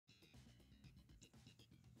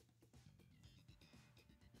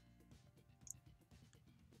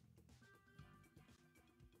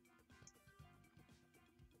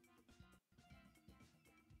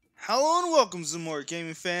Hello and welcome,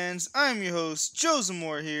 ZamoraGaming fans. I am your host, Joe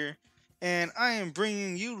Zamora here, and I am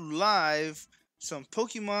bringing you live some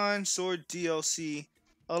Pokemon Sword DLC.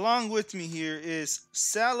 Along with me here is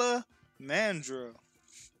Salamandra.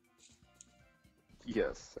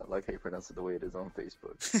 Yes, I like how you pronounce it the way it is on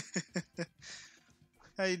Facebook.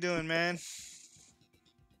 How you doing, man?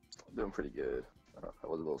 I'm doing pretty good. I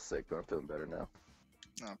was a little sick, but I'm feeling better now.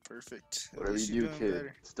 Oh, perfect. At Whatever least you you're do, doing kids,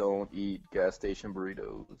 better. don't eat gas station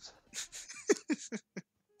burritos.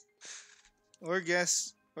 or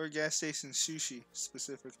gas station sushi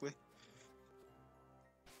specifically.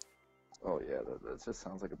 Oh yeah, that just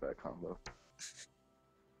sounds like a bad combo.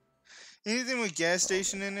 Anything with gas Oh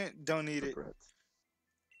station man, in it, don't eat it. regrets.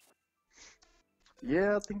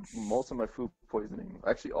 Yeah, I think most of my food poisoning,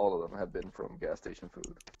 actually all of them, have been from gas station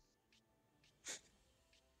food.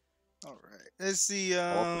 All right. Let's see.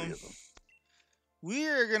 All three of them. We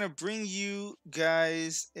are gonna bring you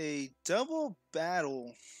guys a double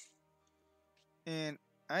battle, and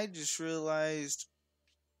I just realized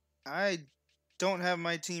I don't have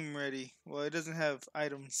my team ready. Well, it doesn't have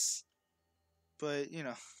items, but you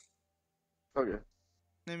know, Okay,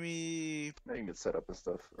 let me now you can get set up and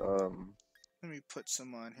stuff. put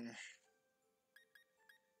some on here.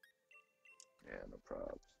 Yeah, no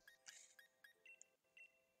props.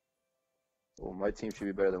 Well, my team should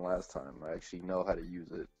be better than last time. I actually know how to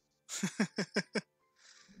use it.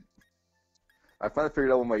 I finally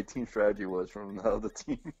figured out what my team strategy was from the other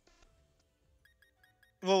team.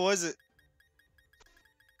 What was it?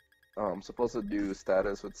 I'm supposed to do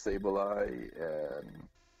status with Sableye and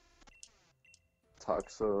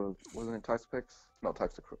wasn't it Toxapex? No,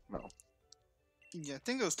 no. Yeah, I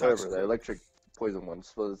think it was Whatever, toxic. the electric poison one.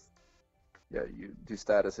 Yeah, you do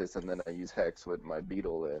statuses and then I use Hex with my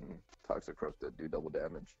Beetle and Toxicroak to do double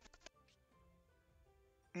damage.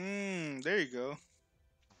 There you go.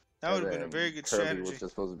 That And would have been a then very good Curly strategy. was just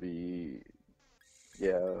supposed to be,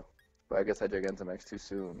 yeah, but I guess I Gigantamax too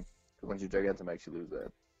soon. Because once you Gigantamax, you lose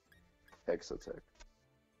that Hex attack.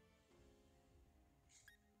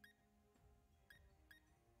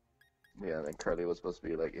 Yeah, and then Curly was supposed to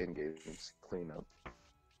be like in-game cleanup.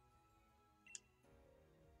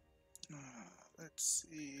 Let's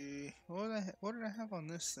see. What did I have on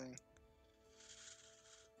this thing?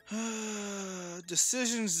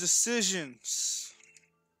 Decisions.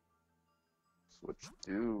 That's what you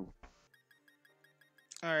do.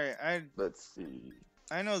 All right, Let's see.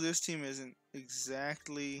 I know this team isn't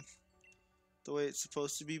exactly the way it's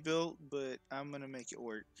supposed to be built, but I'm gonna make it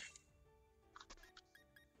work.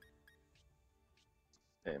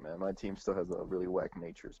 Hey man, my team still has a really whack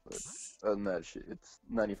natures, but other than that shit, it's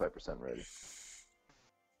 95% ready.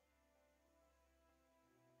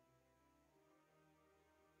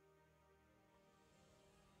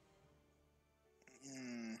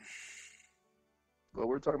 Mm. Well,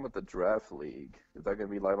 we're talking about the draft league. Is that gonna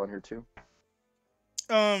be live on here too?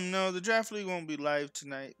 No, the draft league won't be live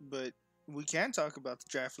tonight, but we can talk about the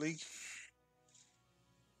draft league.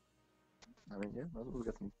 I mean, yeah, might as well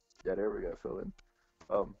get some dead air we gotta fill in.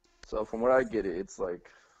 So from what I get it, it's like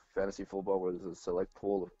fantasy football where there's a select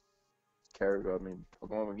pool of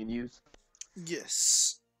Pokemon we can use.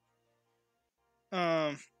 Yes.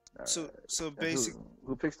 All So right. so And basic.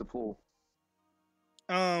 who picks the pool?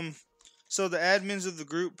 So the admins of the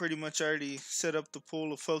group pretty much already set up the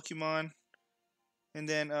pool of Pokemon, and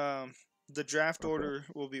then the draft Okay. order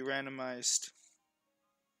will be randomized.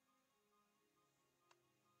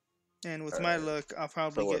 And with All my right. luck, I'll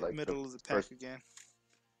probably So what, get like the middle of the pack first? again.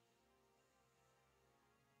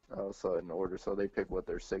 So in order, so they pick what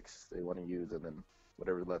their six they want to use, and then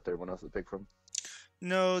whatever's left, everyone else to pick from.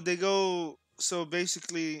 No, they go. So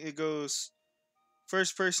basically, it goes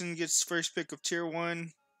first person gets first pick of tier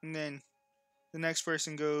 1, and then the next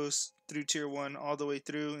person goes through tier 1 all the way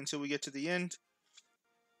through until we get to the end.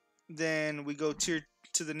 Then we go tier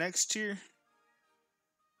to the next tier,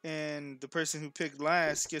 and the person who picked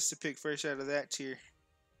last gets to pick first out of that tier.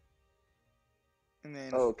 And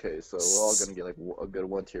then Okay, so we're all gonna get like a good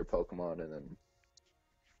one-tier Pokemon, and then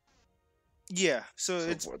yeah, so so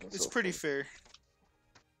it's forth and it's so pretty forth.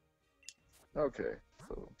 fair. Okay,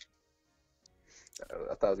 so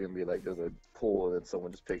I thought it was gonna be like there's a pool, and then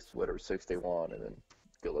someone just picks whatever six they want, and then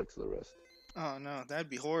good luck to the rest. Oh no, that'd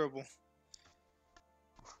be horrible.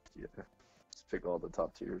 Yeah, just pick all the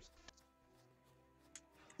top tiers.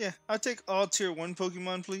 Yeah, I'll take all tier 1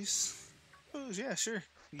 Pokemon, please. Oh yeah, sure.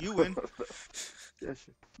 You win. Yeah,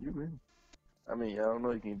 sure. You win. I mean, I don't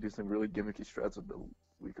know. You can do some really gimmicky strats with the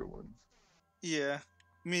weaker ones. Yeah.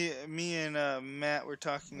 Me and Matt were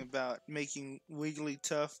talking about making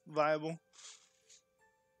Wigglytuff viable.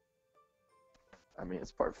 I mean,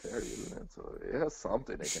 it's part fairy, isn't it? So it has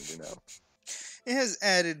something it can do now. It has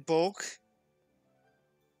added bulk.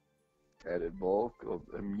 Added bulk of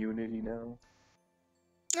immunity now.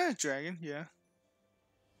 Dragon, yeah.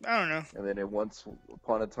 I don't know. And then it once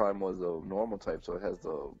upon a time was a normal type, so it has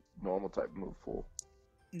the normal type move full.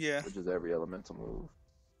 Yeah. Which is every elemental move.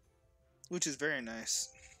 Which is very nice.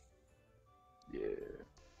 Yeah.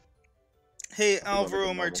 Hey,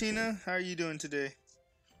 Alvaro Martina, how are you doing today?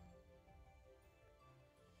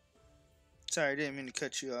 Sorry, I didn't mean to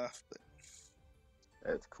cut you off, but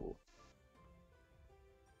that's cool.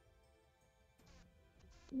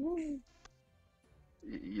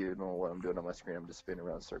 You know what I'm doing on my screen? I'm just spinning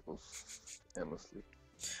around circles endlessly.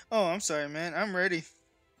 Oh, I'm sorry, man. I'm ready.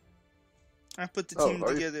 I put the team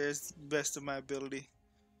together as best of my ability.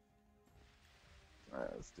 Alright,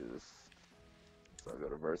 let's do this. So I'll go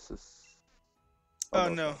to versus. Oh,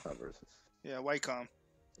 no. It's not versus. Yeah, Wycom.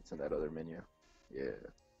 It's in that other menu. Yeah.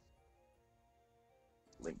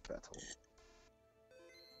 Link battle.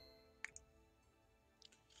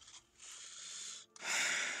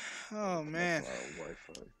 Oh, man.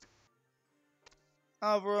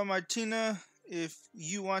 Alvaro Martina, if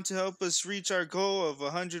you want to help us reach our goal of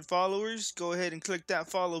 100 followers, go ahead and click that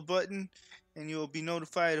follow button, and you will be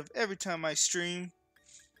notified of every time I stream.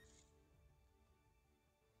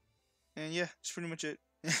 And yeah, that's pretty much it.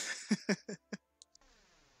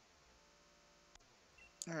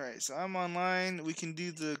 Alright, so I'm online. We can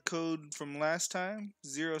do the code from last time,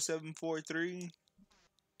 0743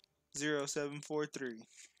 0743.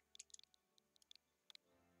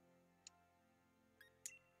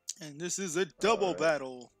 And this is a double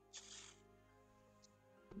battle.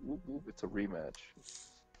 Whoop, whoop, it's a rematch.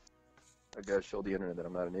 I gotta show the internet that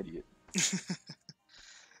I'm not an idiot.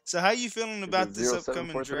 So how you feeling about this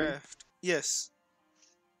upcoming draft? Yes.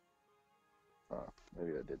 Oh,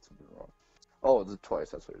 maybe I did something wrong. Oh, it's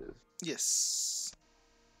twice, that's what it is. Yes.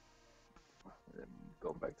 And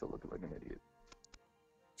going back to looking like an idiot.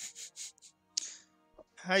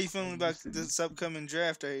 How you feeling about this upcoming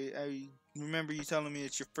draft? I remember you telling me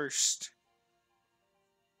it's your first.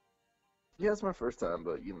 Yeah, it's my first time,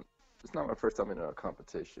 but it's not my first time in a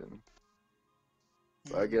competition.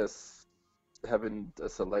 So I guess having a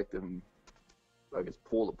selective,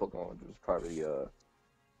 pool of Pokemon was probably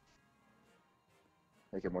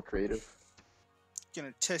make it more creative.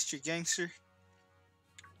 Gonna test your gangster.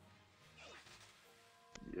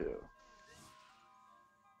 Yeah.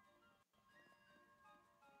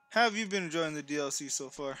 How have you been enjoying the DLC so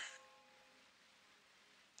far?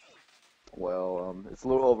 Well, it's a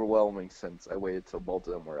little overwhelming since I waited till both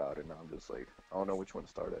of them were out, and now I'm just like, I don't know which one to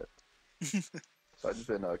start at. So I've just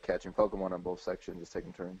been catching Pokemon on both sections, just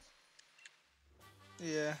taking turns.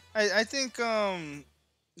 Yeah, I think the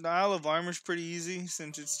Isle of Armor's pretty easy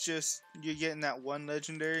since it's just you're getting that one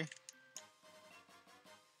legendary.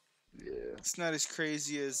 Yeah. It's not as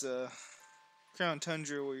crazy as Crown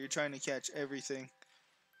Tundra where you're trying to catch everything.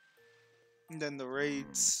 And then the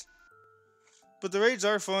raids. But the raids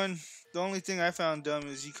are fun. The only thing I found dumb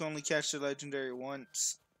is you can only catch the legendary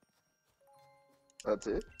once. That's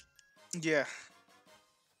it? Yeah.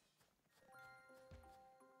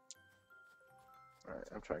 Alright,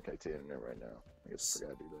 I'm trying to connect to the internet right now. I guess I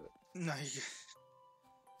forgot to do that. No, you're...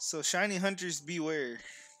 So, shiny hunters beware.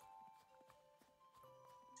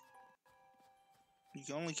 You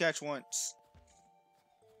can only catch once.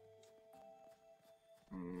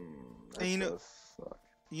 That does suck.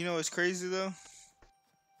 You know what's crazy though?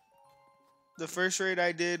 The first raid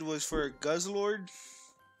I did was for a Guzzlord,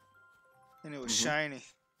 and it was shiny.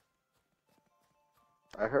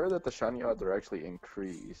 I heard that the shiny odds are actually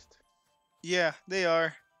increased. Yeah, they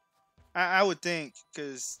are. I would think,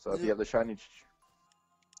 because... So if you have the shiny...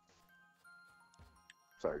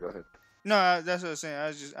 Sorry, go ahead. No, that's what I was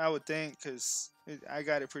saying. I would think, because I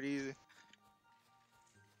got it pretty easy.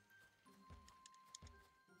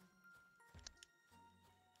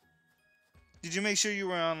 Did you make sure you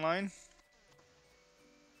were online?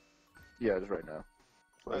 Yeah, just right now.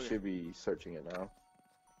 So Okay. I should be searching it now.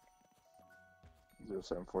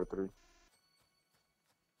 0743.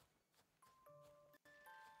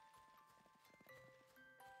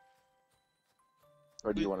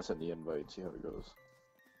 Or do you want to send the invite and see how it goes?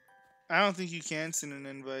 I don't think you can send an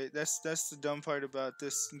invite. That's the dumb part about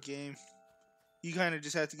this game. You kind of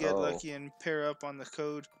just have to get lucky and pair up on the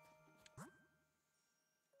code.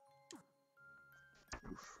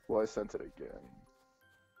 Well, I sent it again.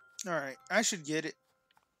 Alright, I should get it.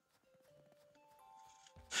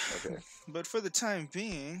 Okay. But for the time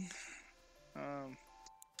being,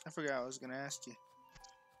 I forgot what I was going to ask you.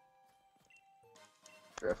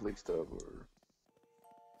 Draft League stuff or...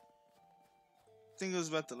 think it was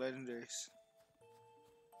about the legendaries.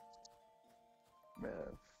 Man,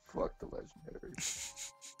 fuck the legendary.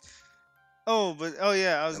 Oh,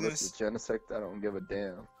 yeah, I was And gonna. listen, Genesect, I don't give a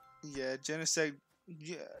damn. Yeah, Genesect.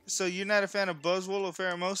 Yeah. So you're not a fan of Buzzwole or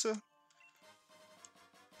Pheromosa?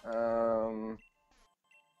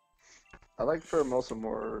 I like Pheromosa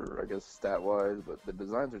more, I guess, stat-wise, but the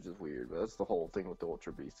designs are just weird. But that's the whole thing with the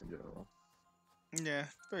Ultra Beast in general. Yeah,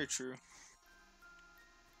 very true.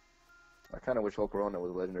 I kind of wish Volcarona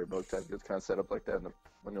was a legendary bug type. It was kind of set up like that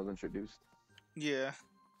when it was introduced. Yeah.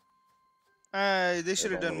 They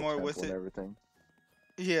should have done more with it. And everything.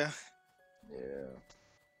 Yeah. Yeah.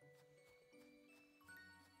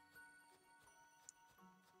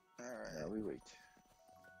 All right. Now we wait.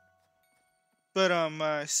 But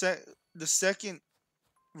the second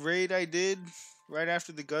raid I did right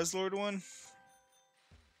after the Guzzlord one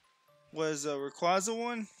was a Rayquaza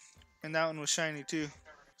one, and that one was shiny too.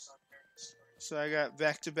 So I got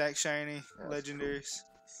back-to-back shiny legendaries.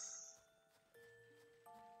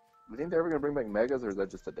 Cool. Do you think they're ever gonna bring back Megas, or is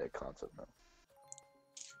that just a dead concept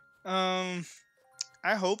now?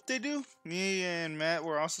 I hope they do. Me and Matt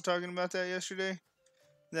were also talking about that yesterday.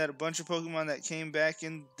 That a bunch of Pokemon that came back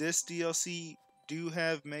in this DLC do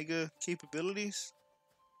have Mega capabilities.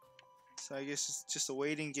 So I guess it's just a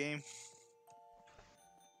waiting game.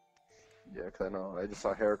 Yeah, because I know I just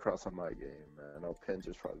saw Heracross on my game, man. I know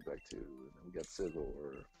Pinter's probably back too. And then we got Sizzle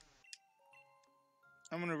or.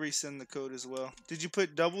 I'm gonna resend the code as well. Did you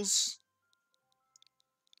put doubles?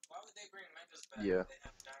 Why would they bring Megas back? Yeah.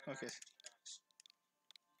 Okay.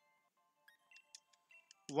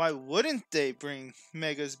 Why wouldn't they bring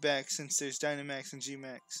Megas back since there's Dynamax and Gmax? Because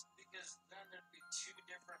then there'd be two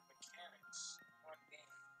different mechanics in one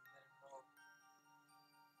game.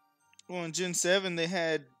 Well, in Gen 7 they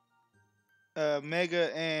had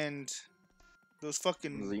Mega and those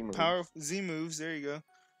fucking powerful Z moves. There you go.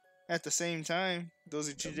 At the same time, those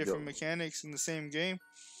are two different mechanics in the same game.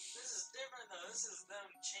 This is different though. This is them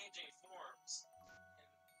changing forms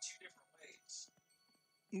in two different ways.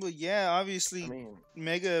 Well, yeah, obviously,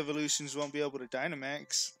 Mega Evolutions won't be able to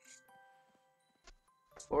Dynamax.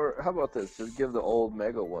 Or how about this? Just give the old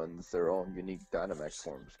Mega ones their own unique Dynamax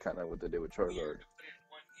forms, kind of what they did with Charizard.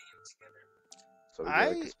 So we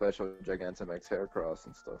get like a special Gigantamax Heracross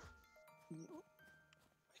and stuff.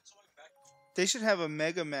 They should have a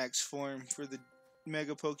Mega Max form for the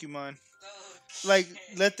Mega Pokemon. Like,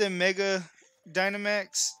 let them Mega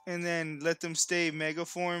Dynamax, and then let them stay Mega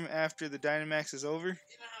form after the Dynamax is over. You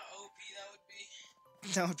know how OP that would be?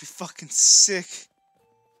 That would be fucking sick.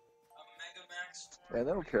 A Mega Max form? Man,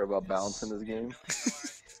 they don't care about balance in this game.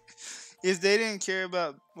 If they didn't care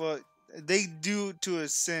about... Well, they do to a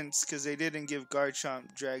sense, because they didn't give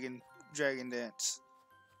Garchomp Dragon Dance.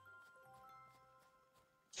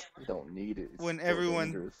 You don't need it. It's when still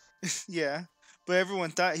everyone... dangerous. Yeah, but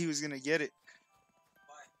everyone thought he was going to get it.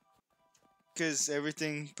 Why? Because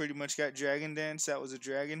everything pretty much got Dragon Dance. That was a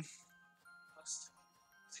dragon. Is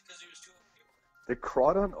it because he was too OP? Did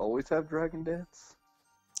Crawdon always have Dragon Dance?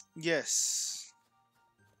 Yes.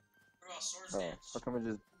 What about Swords Oh, Dance? how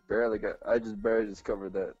come I just barely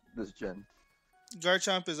discovered that this gen.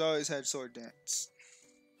 Garchomp has always had Sword Dance.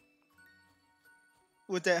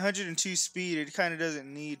 With that 102 speed, it kind of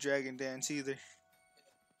doesn't need Dragon Dance either.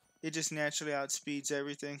 It just naturally outspeeds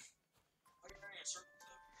everything. Why are you running in circles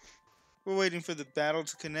though? We're waiting for the battle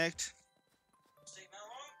to connect. It's taking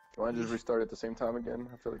that long? Do I just restart at the same time again?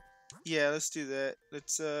 I feel like Yeah, let's do that.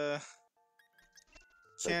 Let's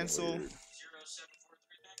cancel.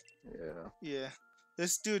 0743 thing? Yeah. Yeah.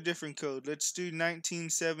 Let's do a different code. Let's do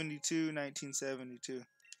 1972, 1972. What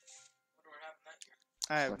happened that year?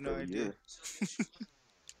 I have Like no a idea. year.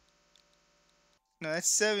 No,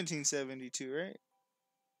 that's 1772, right?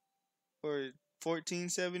 Or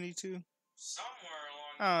 1472? Somewhere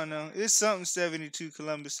along I don't know. It's something 72.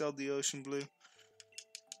 Columbus sailed the ocean blue.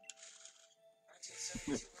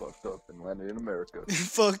 1972. Fucked up and landed in America.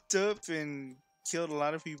 Fucked up and killed a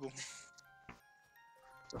lot of people.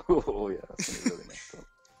 Oh yeah, that's really messed up.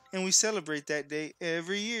 And we celebrate that day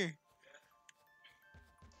every year.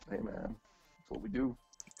 Hey man, that's what we do.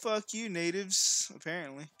 Fuck you, natives,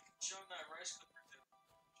 apparently. Show him that rice cooker too.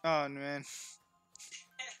 Oh, man.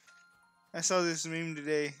 I saw this meme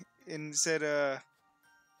today and it said,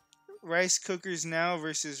 rice cookers now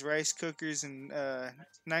versus rice cookers in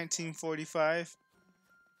 1945.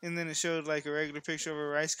 And then it showed like a regular picture of a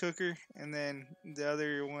rice cooker, and then the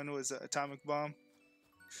other one was an atomic bomb.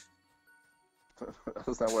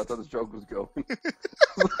 That's not where I thought this joke was going.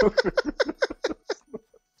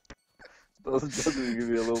 Those jokes are gonna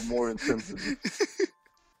be a little more insensitive.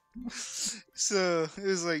 So it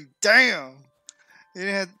was like, damn,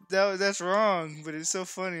 That's wrong, but it's so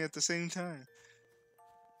funny at the same time.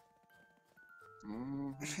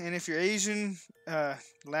 Mm-hmm. And if you're Asian,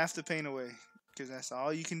 laugh the pain away, because that's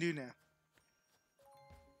all you can do now.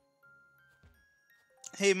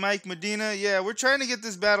 Hey, Mike Medina. Yeah, we're trying to get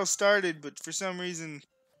this battle started, but for some reason,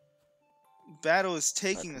 battle is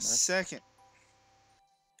taking a second.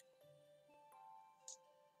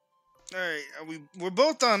 All right, we're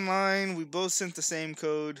both online. We both sent the same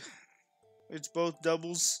code. It's both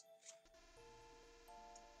doubles.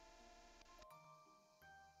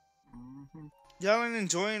 Mm-hmm. Y'all ain't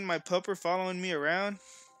enjoying my pupper following me around?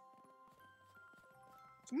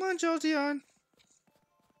 Come on, Jolteon.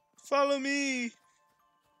 Follow me.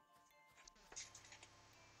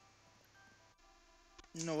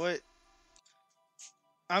 You know what?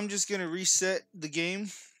 I'm just gonna reset the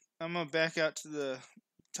game. I'm gonna back out to the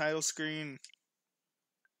title screen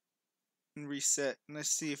and reset. And let's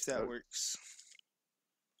see if that works.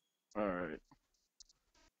 All right.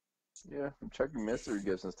 Yeah, I'm checking mystery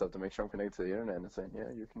gifts and stuff to make sure I'm connected to the internet and saying,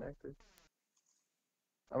 yeah, you're connected.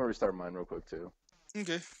 I'm gonna restart mine real quick too.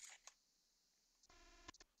 Okay.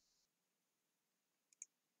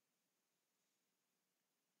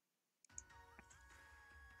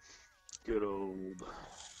 Good old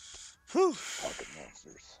Whew. pocket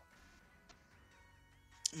monsters.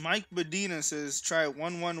 Mike Bedina says try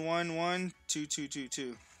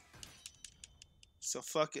 11112222. So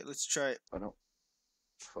fuck it, let's try it. I don't.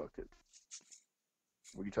 Fuck it.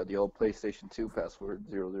 We can try the old PlayStation 2 password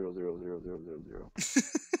 00000000.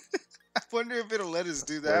 I wonder if it'll let us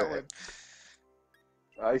do that one.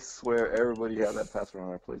 I swear everybody had that password on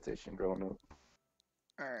their PlayStation growing up.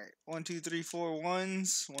 Alright. 1, 2, 3, 4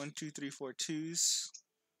 ones. 1, 2, 3, 4 twos.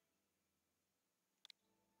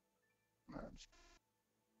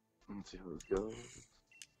 Let's see how this goes.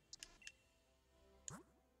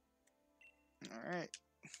 Alright.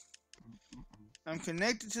 I'm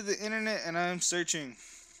connected to the internet and I'm searching.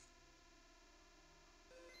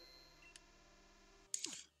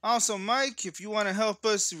 Also, Mike, if you want to help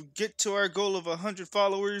us get to our goal of 100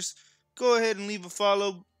 followers, go ahead and leave a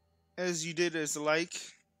follow as you did as a like.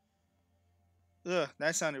 Ugh,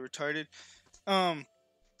 that sounded retarded.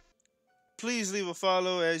 Please leave a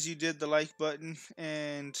follow as you did the like button,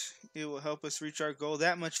 and it will help us reach our goal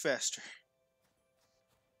that much faster.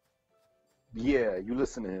 Yeah, you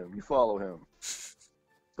listen to him. You follow him.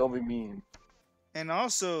 Don't be mean. And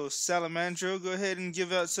also, Salamandro, go ahead and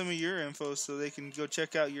give out some of your info so they can go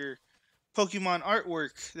check out your Pokemon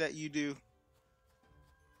artwork that you do.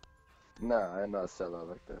 Nah, I'm not a sellout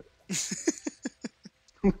like that.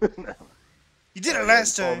 No. You did it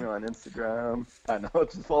last time. Follow me on Instagram. I know,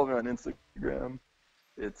 just follow me on Instagram.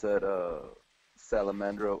 It's at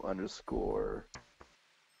Salamandro_art.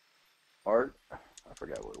 I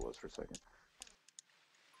forgot what it was for a second.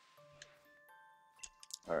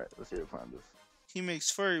 Alright, let's see if I find this. He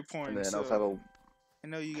makes furry porn. And then so I'll have a... I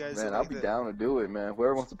know you guys. Man, I'll be down to do it, man.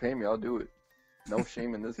 Whoever wants to pay me, I'll do it. No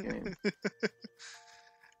shame in this game.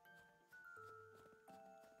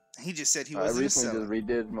 He just said he wasn't I recently just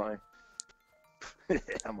redid my...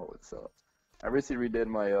 I'm always sellout. I recently redid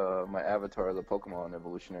my my avatar of the Pokemon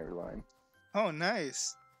evolutionary line. Oh,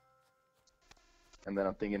 nice. And then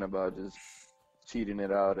I'm thinking about just cheating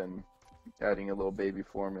it out and adding a little baby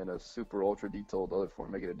form in a super ultra detailed other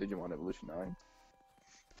form, make it a Digimon Evolution 9.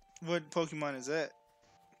 What Pokemon is that?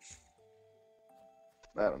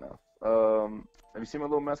 I don't know. Have you seen my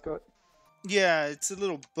little mascot? Yeah, it's a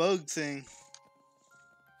little bug thing.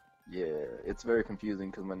 Yeah, it's very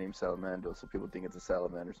confusing because my name's Salamando, so people think it's a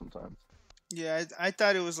salamander sometimes. Yeah, I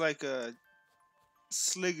thought it was like a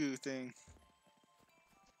Sliggoo thing.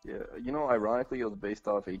 Yeah, you know, ironically, it was based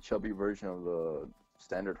off a chubby version of the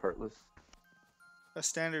standard Heartless. A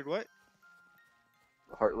standard what?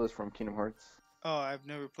 Heartless from Kingdom Hearts. Oh, I've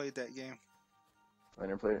never played that game. I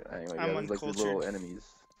never played it. Anyway, I'm yeah, there's like these uncultured. little enemies.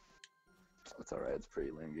 It's alright, it's a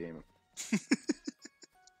pretty lame game.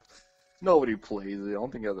 Nobody plays it. I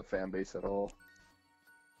don't think it has a fan base at all.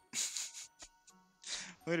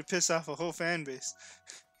 Way to piss off a whole fan base.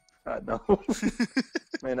 I know.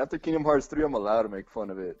 Man, after Kingdom Hearts 3, I'm allowed to make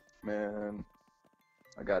fun of it. Man,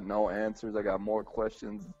 I got no answers. I got more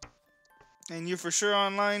questions. And you're for sure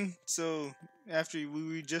online, so after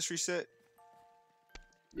we just reset?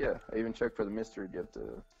 Yeah, I even checked for the mystery gift.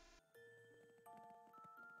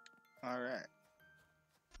 Alright.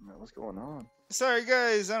 Man, what's going on? Sorry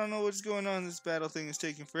guys, I don't know what's going on. This battle thing is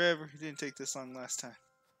taking forever. It didn't take this long last time.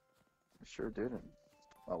 I sure didn't.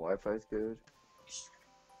 My Wi-Fi's good.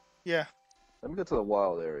 Yeah. Let me go to the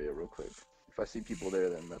wild area real quick. If I see people there,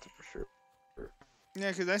 then that's for sure.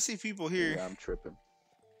 Yeah, because I see people here. Yeah, I'm tripping.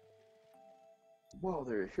 Whoa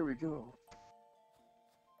there, here we go.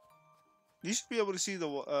 You should be able to see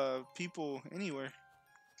the people anywhere.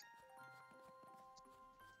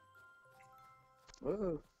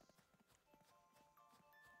 Whoa.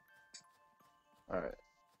 Alright.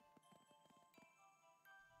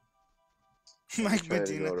 Mike Try to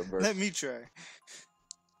Medina, go reverse. let me try.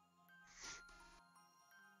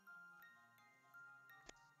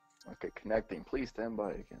 Okay, connecting. Please stand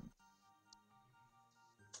by again.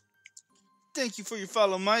 Thank you for your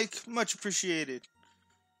follow, Mike. Much appreciated.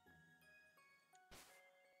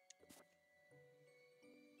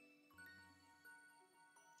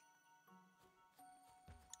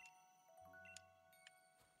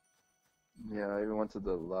 Yeah, I even went to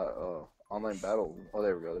the online battle. Oh,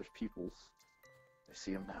 there we go. There's peoples. I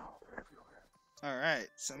see them now. They're everywhere. Alright,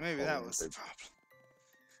 so maybe that was the problem.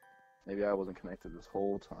 Maybe I wasn't connected this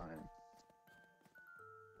whole time.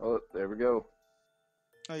 Oh, there we go.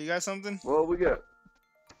 Oh, you got something? Well, we got.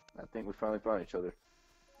 I think we finally found each other.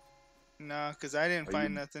 Nah, because I didn't Are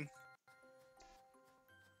find you- nothing.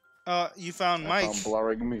 You found I Mike. found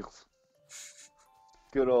ZamoraGaming.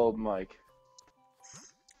 Good old Mike.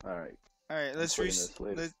 Alright. Alright, let's playing this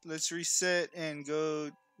later. let's reset and go.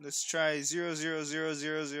 Let's try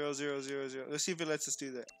 000000000. Let's see if it lets us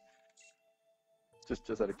do that. Just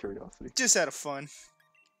out of curiosity. Just out of fun.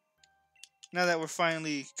 Now that we're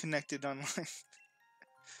finally connected online.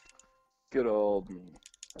 Good old me.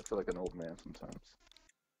 I feel like an old man sometimes.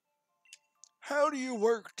 How do you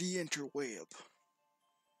work the interweb?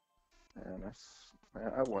 And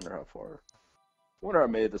I wonder how far. I wonder how I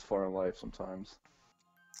made it this far in life sometimes.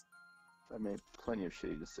 I made plenty of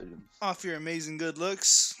shitty decisions. Off your amazing good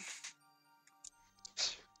looks.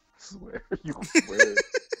 Swear, you swear.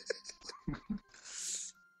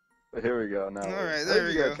 But here we go. Now, Alright, there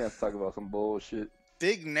we got go. a chance to talk about some bullshit.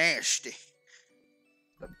 Big nasty.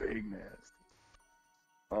 The big nasty.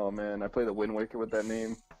 Oh man, I played the Wind Waker with that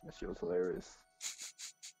name. That shit was hilarious.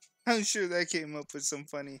 I'm sure that came up with some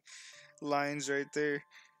funny lines right there.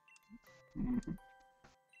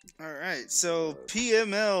 Alright, so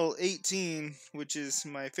PML 18, which is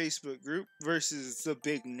my Facebook group, versus the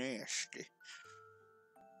Big Nasty.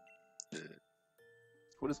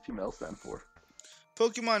 What does PML stand for?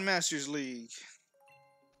 Pokemon Masters League.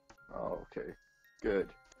 Oh, okay. Good.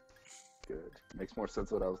 Good. Makes more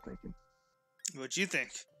sense what I was thinking. What you think?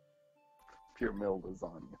 Pure mill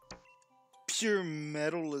lasagna. Pure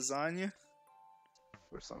metal lasagna?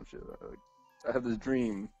 Or some shit. I have this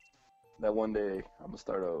dream that one day I'm gonna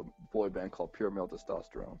start a boy band called Pure Male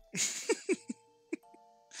Testosterone.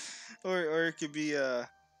 or it could be a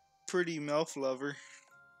pretty MILF lover.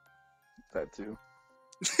 That too.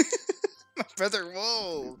 My brother,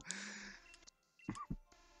 whoa!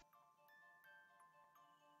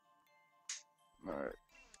 Alright.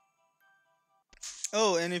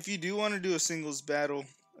 Oh, and if you do want to do a singles battle,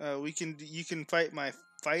 you can fight my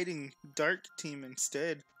fighting dark team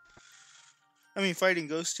instead. I mean, fighting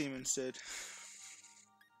ghost team instead.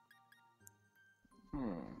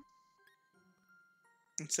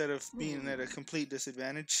 Instead of being at a complete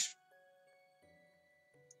disadvantage.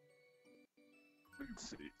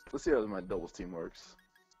 Let's see how my doubles team works.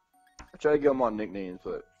 I try to get them on nicknames,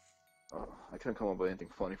 but I couldn't come up with anything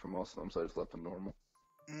funny for most of them, so I just left them normal.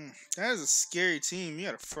 That is a scary team. You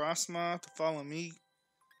got a Frostmoth to follow me.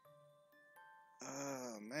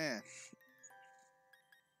 Oh man.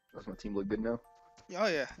 Does my team look good now? Oh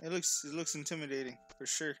yeah, it looks intimidating for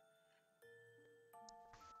sure.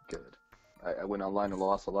 Good. I went online and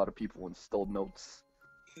lost a lot of people and stole notes.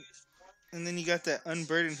 And then you got that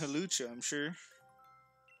unburdened Halucha, I'm sure.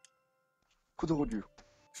 Who told you?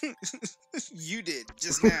 You did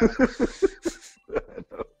just now. I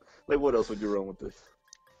know. Like, what else would you run with this?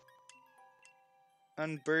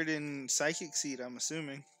 Unburdened Psychic Seed, I'm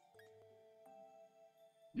assuming.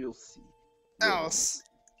 You'll see.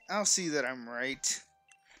 I'll see that I'm right.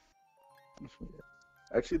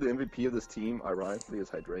 Actually, the MVP of this team, ironically, is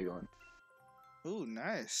Hydreigon. Ooh,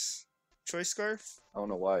 nice. Choice Scarf? I don't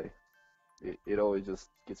know why. It always just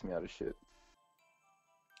gets me out of shit.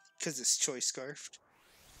 Because it's Choice Scarfed.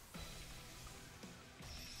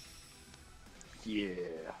 Yeah.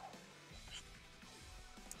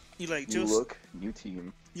 You like New Joe? look, new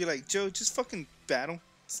team. You like Joe? Just fucking battle.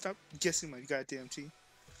 Stop guessing my goddamn team.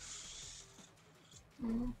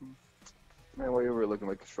 Man, why you ever looking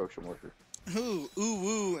like a construction worker? Ooh, Ooh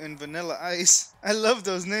Woo and Vanilla Ice. I love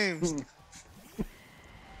those names.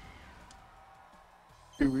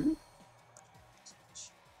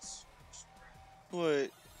 What?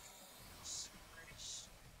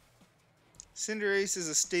 Cinderace is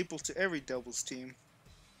a staple to every doubles team.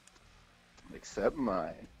 Except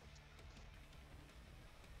mine.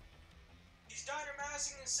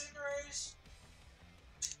 boys.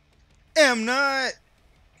 Am not. I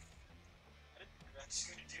didn't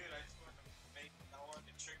actually do it. I just wanted to make. I wanted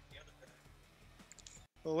to trick the other guy.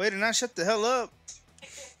 Well, way to not shut the hell up. Yeah,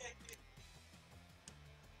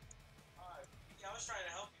 I was trying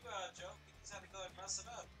to help you out, Joe. You just had to go and mess it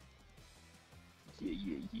up.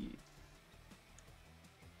 Yeah.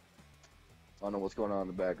 I don't know what's going on in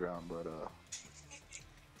the background, but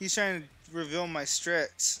He's trying to reveal my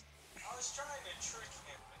strats. I was trying to trick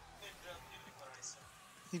him, but he ended up doing what I said.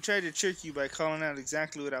 He tried to trick you by calling out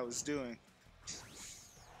exactly what I was doing.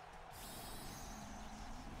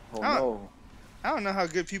 oh I no, I don't know how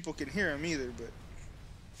good people can hear him either, but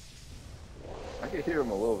I could hear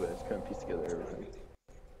him a little bit. I just couldn't piece together everything.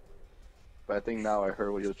 But I think now I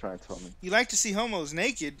heard what he was trying to tell me. you like to see homos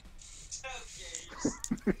naked.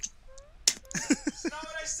 Okay, that's not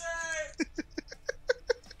what I said!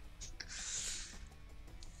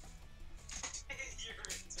 You're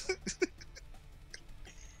into it.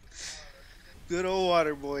 Good old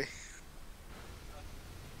water boy.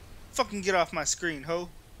 Fucking get off my screen, ho.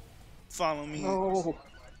 Follow me. No.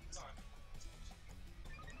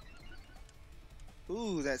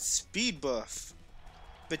 Ooh, that speed buff.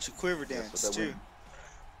 Bet you quiver That's dance what that too. went.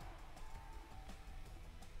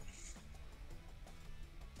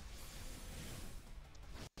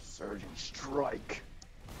 Surging strike.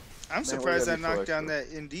 I'm Man, surprised I what do you gotta knocked do down for that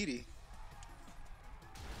Indeedee.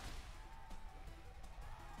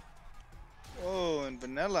 Oh, and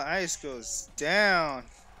Vanilla Ice goes down.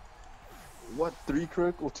 What? 3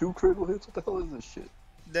 critical? 2 critical hits? What the hell is this shit?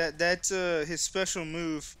 That's his special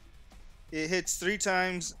move. It hits 3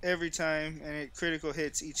 times every time, and it critical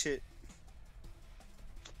hits each hit.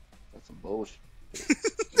 That's some bullshit.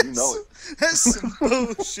 You know it. That's some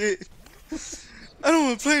bullshit. I don't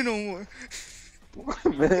want to play no more.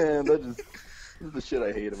 Man, this is the shit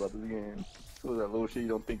I hate about this game. So that little shit you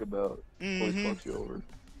don't think about always Mhm. fucks you over.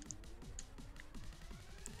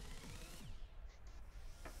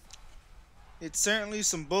 It's certainly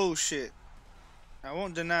some bullshit. I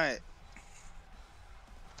won't deny it.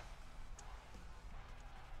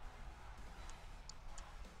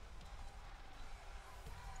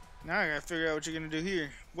 Now I gotta figure out what you're gonna do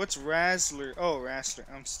here. What's Razzler? Oh, Razzler.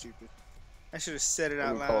 I'm stupid. I should have said it I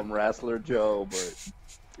out would call loud. him Wrestler Joe, but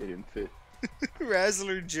it didn't fit.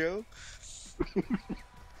 Razzler Joe.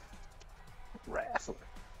 Wrestler.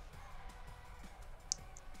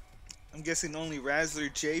 I'm guessing only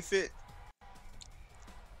Razzler J fit.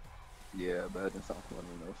 Yeah, but that didn't sound funny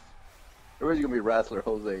enough. Originally gonna be Wrestler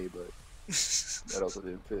Jose, but that also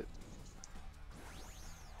didn't fit.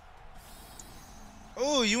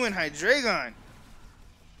 Oh, you went Hydreigon.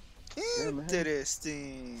 Yeah, man.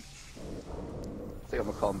 Interesting. I think I'm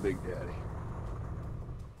gonna call him Big Daddy.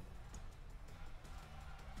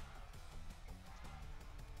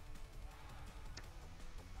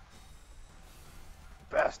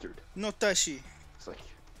 Bastard. No Tashi. It's like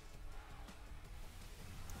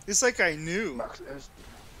It's like I knew. Max S.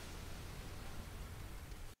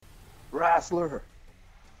 Wrestler.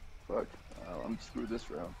 Fuck. I'm screwed this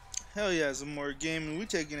round. Hell yeah, ZamoraGaming. We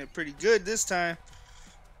taking it pretty good this time.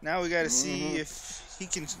 Now we gotta see Mhm. if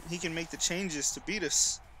he can make the changes to beat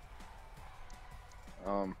us.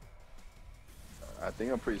 I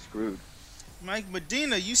think I'm pretty screwed. Mike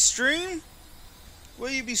Medina, you stream?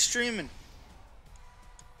 Where you be streaming?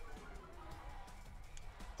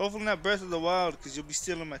 Hopefully not Breath of the Wild, because you'll be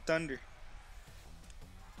stealing my thunder.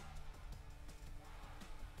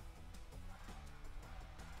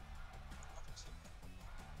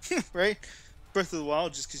 Right? Breath of the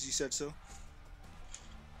Wild, just because you said so.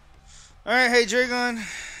 Alright, hey Dragon.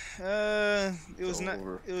 It was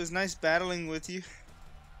over. it was nice battling with you. For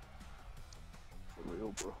real,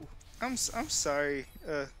 bro. I'm sorry,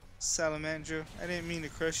 Salamandro. I didn't mean to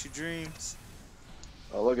crush your dreams.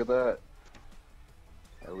 Oh, look at that.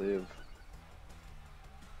 I live.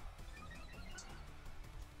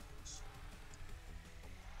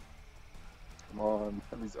 Come on,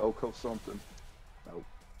 at least Oko something. Nope,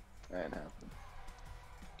 that ain't happening.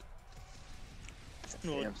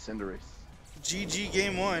 Well, Damn, Cinderace. GG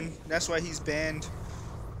game 1. That's why he's banned.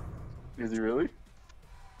 Is he really?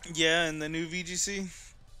 Yeah, in the new VGC.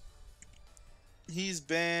 He's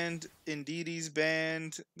banned. Indeedee's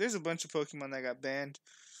banned. There's a bunch of Pokemon that got banned.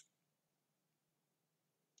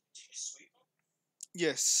 Did you sweep him?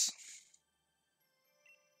 Yes.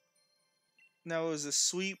 That was a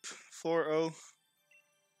sweep 4-0.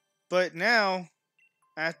 But now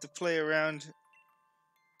I have to play around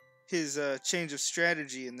his change of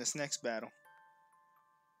strategy in this next battle.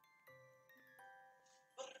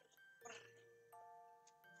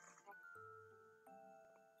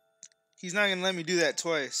 He's not going to let me do that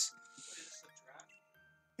twice.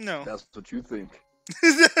 No. That's what you think.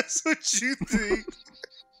 That's what you think.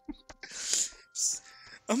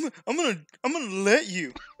 I'm gonna let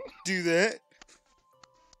you do that.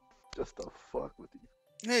 Just to fuck with you.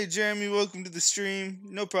 Hey Jeremy, welcome to the stream.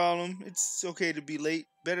 No problem. It's okay to be late.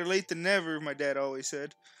 Better late than never, my dad always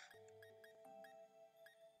said.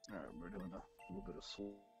 Alright, we're doing a little bit of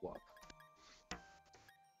swap.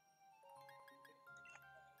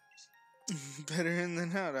 Better in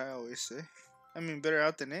than out, I always say. I mean, better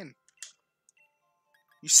out than in.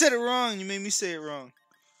 You said it wrong. You made me say it wrong.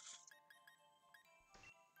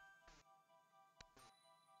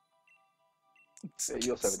 Yeah,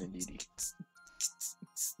 you also have an Indeedee.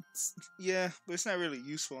 Yeah, but it's not really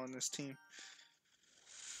useful on this team.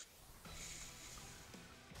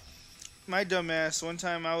 My dumbass, one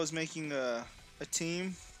time I was making a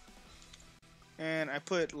team, and I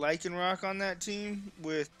put Lycanroc on that team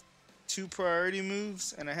with 2 priority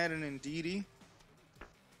moves, and I had an Indeedee.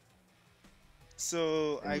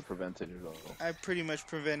 So And you prevented it all. I pretty much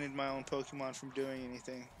prevented my own Pokemon from doing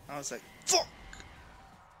anything. I was like, fuck!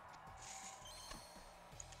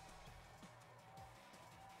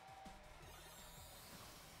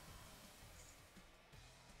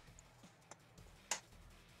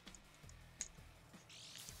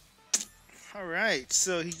 Alright,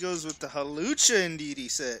 so he goes with the Halucha Indeedee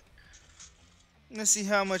set. Let's see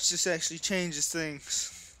how much this actually changes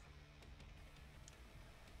things.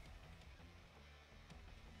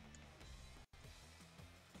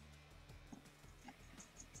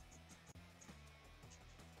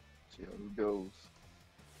 See how it goes.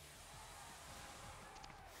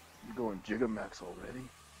 You're going Gigamax already?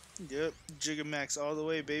 Yep, Gigamax all the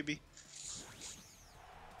way, baby.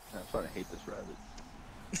 I'm starting to hate this rabbit.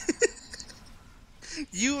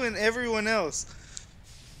 You and everyone else.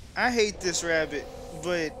 I hate this rabbit,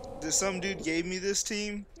 but some dude gave me this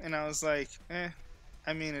team, and I was like, eh.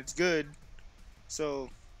 I mean, it's good. So,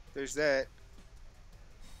 there's that.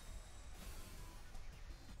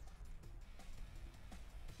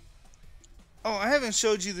 Oh, I haven't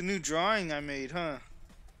showed you the new drawing I made, huh?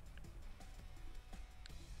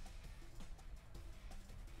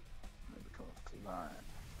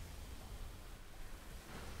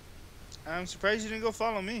 I'm surprised you didn't go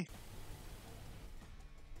follow me.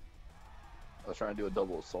 I was trying to do a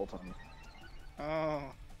double assault on you. Oh.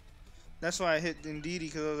 That's why I hit Indeedee,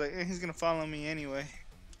 because I was like, eh, he's going to follow me anyway.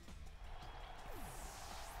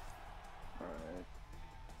 Alright.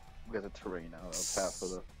 We got the terrain now. That was half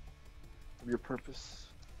of your purpose.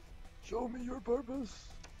 Show me your purpose.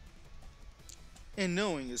 And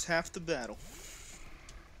knowing is half the battle.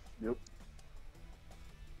 Yep.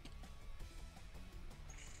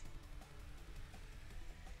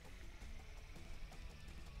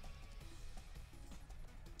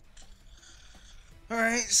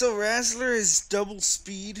 Alright, so Razzler is double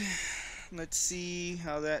speed. Let's see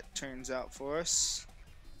how that turns out for us.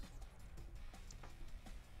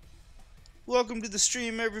 Welcome to the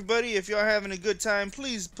stream, everybody. If y'all having a good time,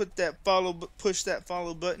 please put that push that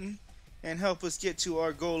follow button and help us get to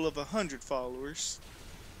our goal of 100 followers.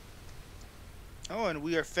 Oh, and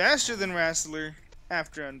we are faster than Razzler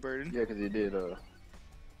after Unburdened. Yeah, because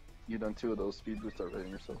you done 2 of those speed boosts already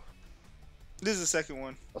yourself. This is the second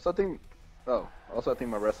one. Also, I think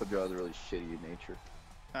my wrestler draw is really shitty in nature.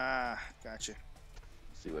 Ah, gotcha.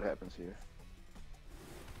 Let's see what happens here.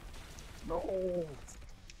 No!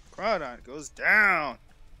 Crawdon goes down.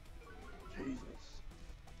 Jesus.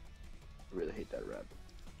 I really hate that rabbit.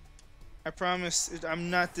 I promise I'm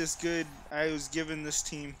not this good. I was given this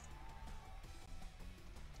team.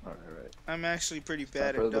 Alright. I'm actually pretty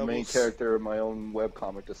bad For at the doubles. main character of my own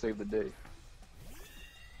webcomic to save the day.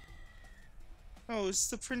 Oh, it's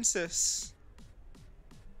the princess.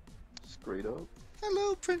 Straight up.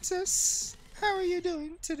 Hello, princess. How are you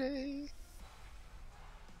doing today?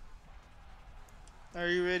 Are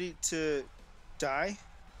you ready to die?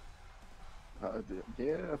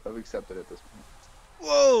 Yeah, I've accepted at this point.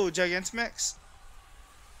 Whoa, Gigantamax.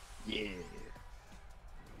 Yeah.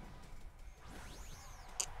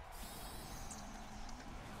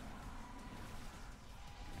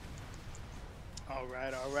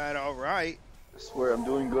 Alright. I swear I'm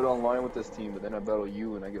doing good online with this team, but then I battle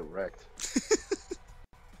you and I get wrecked. It's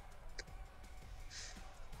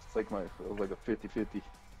like it was like a 50-50.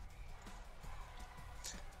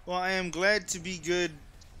 Well, I am glad to be good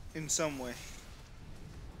in some way.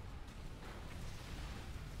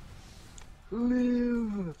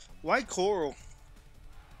 Live! Why Coral?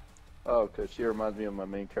 Oh, because she reminds me of my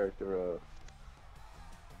main character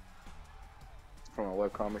from a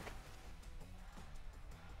webcomic.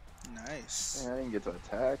 Nice. Man, I didn't get to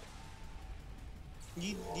attack.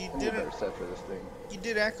 You I need a didn't. better set for this thing. You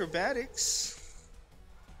did acrobatics.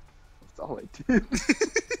 That's all I did.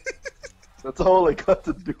 That's all I got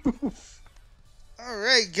to do. All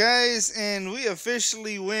right, guys, and we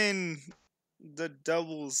officially win the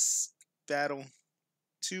doubles battle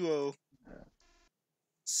 2-0.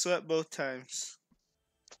 Swept both times.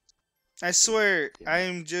 I swear,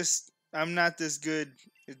 I'm not this good.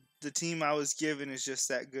 The team I was given is just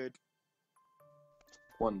that good.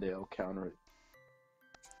 One day I'll counter it.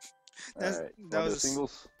 That's, Alright, that want to was do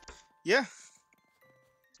singles? Yeah.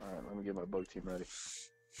 Alright, let me get my bug team ready.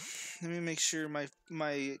 Let me make sure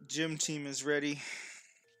my gym team is ready.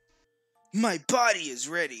 My body is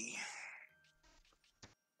ready.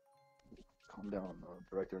 Calm down,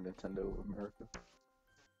 Director of Nintendo of America.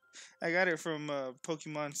 I got it from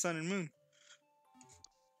Pokemon Sun and Moon.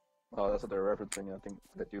 Oh, that's what they're referencing. I think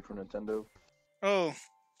that dude from Nintendo. Oh,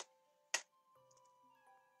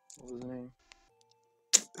 What was his name?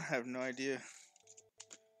 I have no idea.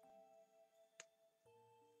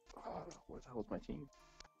 What the hell's my team?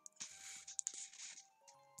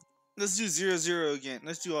 Let's do 0-0 again.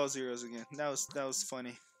 Let's do all zeros again. That was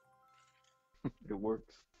funny. It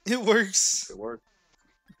works. It works. It works.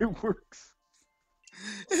 It works.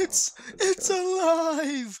 It's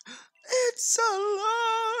alive. It's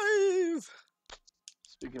alive.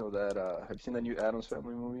 Speaking of that, have you seen that new Addams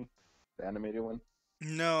Family movie? The animated one?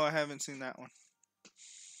 No, I haven't seen that one.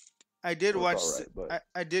 I did Well, watch. it's alright, but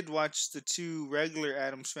I did watch the 2 regular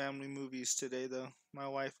Addams Family movies today, though. My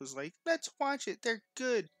wife was like, "Let's watch it. They're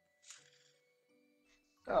good."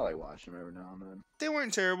 I like watching them every now and then. They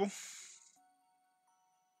weren't terrible.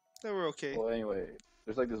 They were okay. Well, anyway,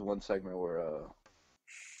 there's like this one segment where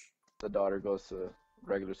the daughter goes to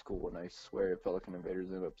regular school, and I swear it felt like an Invader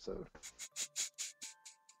Zim episode.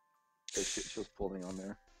 The shit she was pulling on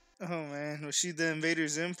there. Oh man, was she the Invader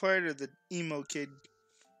Zim part or the emo kid?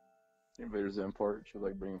 The Invader Zim part, she was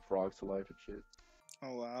like bringing frogs to life and shit.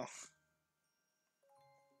 Oh wow.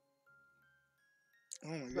 Oh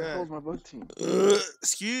my What the hell's god. my bug team?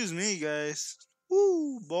 Excuse me, guys.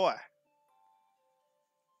 Woo, boy.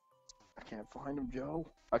 I can't find him,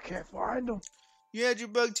 Joe. I can't find him. You had your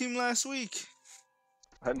bug team last week.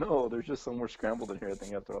 I know, there's just somewhere scrambled in here, I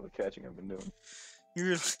think, after all the catching I've been doing.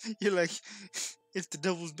 You're like, if the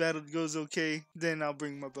doubles battle goes okay, then I'll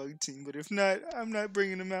bring my bug team. But if not, I'm not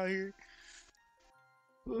bringing them out here.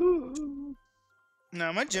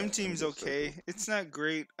 Nah, my gym team's okay. It's not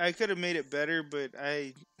great. I could have made it better, but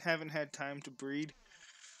I haven't had time to breed.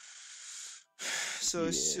 So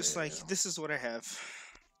it's just like, this is what I have.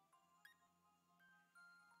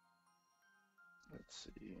 Let's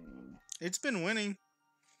see. It's been winning.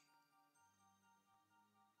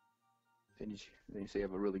 Then you say you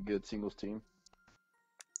have a really good singles team?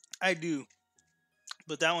 I do.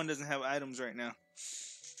 But that one doesn't have items right now.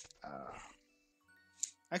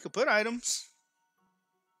 I could put items.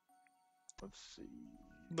 Let's see.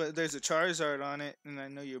 But there's a Charizard on it, and I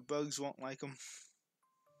know your bugs won't like them.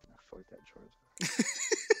 Fuck that Charizard.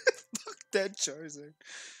 Fuck that Charizard.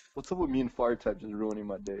 What's up with me and Fire type just ruining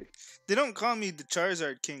my day? They don't call me the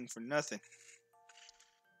Charizard King for nothing.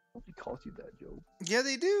 Nobody calls you that, Joe. Yeah,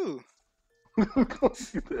 they do. Who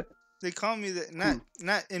calls you that? They call me that,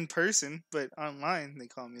 not in person, but online they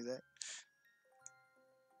call me that.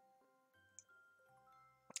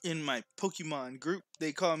 In my Pokemon group,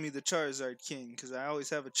 they call me the Charizard King because I always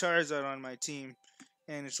have a Charizard on my team,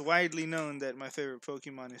 and it's widely known that my favorite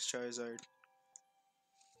Pokemon is Charizard.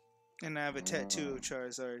 And I have a tattoo of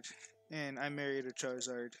Charizard, and I married a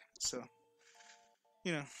Charizard, so,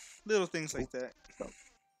 you know, little things like that.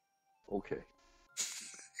 Okay.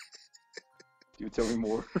 Do tell me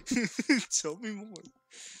more. Tell me more.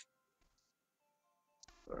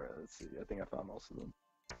 Alright, let's see. I think I found most of them.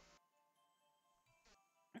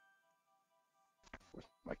 Where's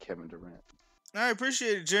my Kevin Durant? I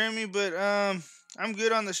appreciate it, Jeremy, but I'm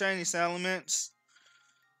good on the shiny Salamence.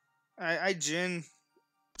 I gin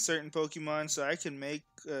certain Pokemon, so I can make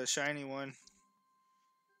a shiny one.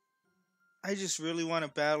 I just really want to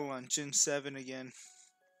battle on Gen 7 again.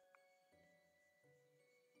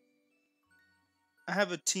 I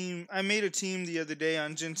have a team. I made a team the other day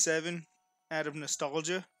on Gen 7 out of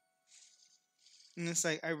nostalgia. And it's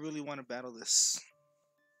like, I really want to battle this.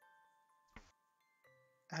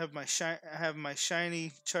 I have my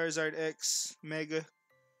shiny Charizard X Mega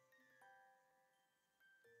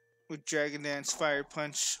with Dragon Dance, Fire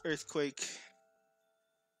Punch, Earthquake,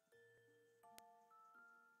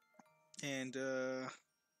 and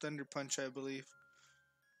Thunder Punch, I believe.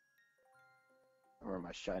 I remember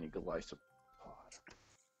my shiny Goliath pod.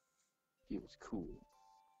 He was cool.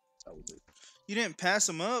 That was it. You didn't pass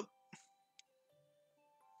him up?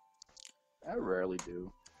 I rarely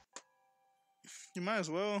do. You might as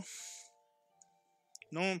well.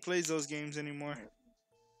 No one plays those games anymore.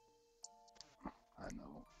 I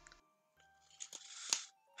know.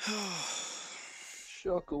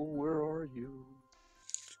 Shuckle, where are you?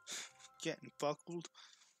 Getting buckled.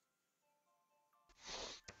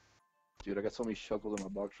 Dude, I got so many shuckles in my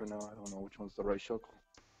box right now. I don't know which one's the right shuckle.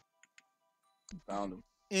 Found him.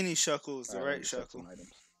 Any shuckle is the Alright, right just have some shuckle.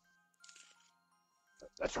 items.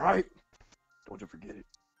 That's right. Don't you forget it.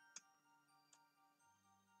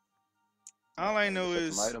 All I know Set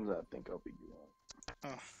is some items. I think I'll be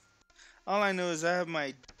good. all I know is I have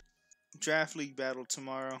my draft league battle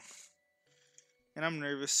tomorrow, and I'm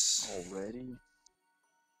nervous. Already?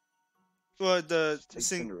 Well, Just take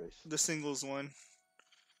Cinderace. the singles one.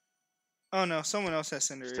 Oh no, someone else has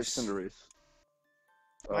Just take Cinderace.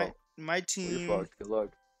 Cinderace. Oh, My well, team. you're fucked. Good luck.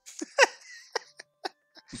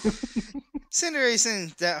 Cinderace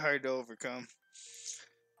isn't that hard to overcome.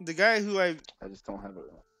 The guy who I just don't have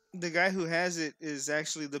it. the guy who has it is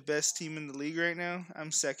actually the best team in the league right now.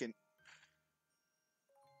 I'm second,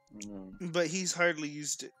 but he's hardly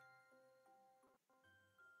used it.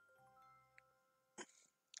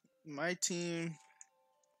 My team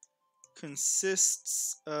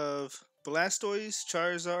consists of Blastoise,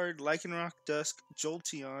 Charizard, Lycanroc, Dusk,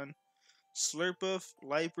 Jolteon, Slurpuff,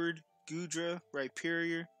 Liepard, Goodra,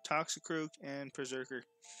 Rhyperior, Toxicroak, and Berserker.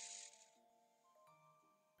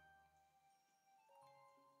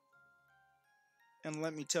 And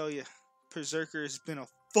let me tell you, Berserker has been a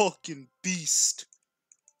fucking beast.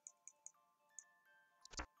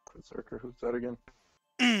 Berserker, who's that again?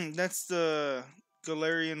 That's the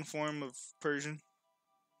Galarian form of Persian,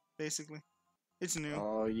 basically. It's new.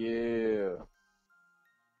 Oh, yeah.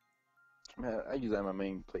 Man, I use that in my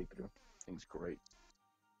main playthrough. Thing's great.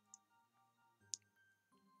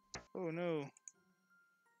 Oh no.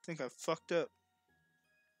 I think I fucked up.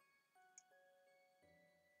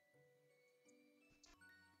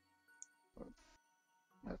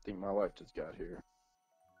 I think my wife just got here.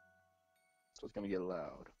 So it's gonna get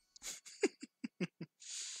loud.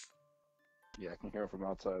 Yeah, I can hear her from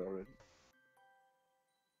outside already.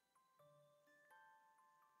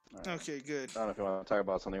 Right. Okay, good. I don't know if you want to talk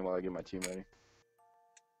about something while I get my team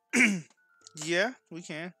ready. Yeah, we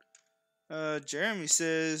can. Jeremy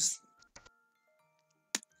says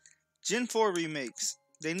Gen 4 remakes.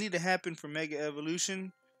 They need to happen for Mega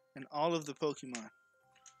Evolution and all of the Pokemon.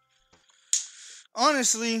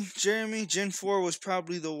 Honestly, Jeremy, Gen 4 was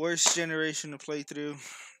probably the worst generation to play through.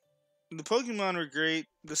 The Pokemon were great,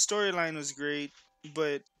 the storyline was great,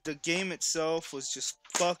 but the game itself was just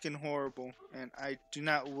fucking horrible, and I do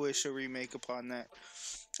not wish a remake upon that.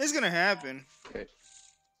 It's gonna happen. Okay.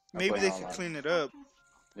 Maybe they could clean it up.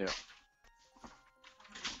 Yeah.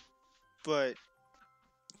 But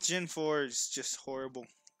Gen 4 is just horrible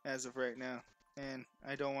as of right now, and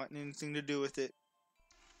I don't want anything to do with it.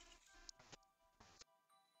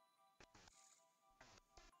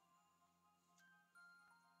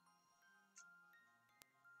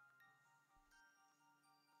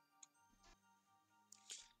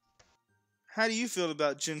 How do you feel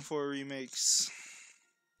about Gen 4 remakes?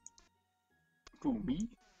 Who, me?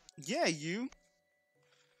 Yeah, you.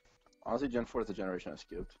 Honestly, Gen 4 is the generation I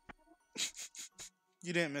skipped.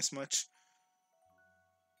 You didn't miss much.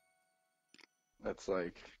 That's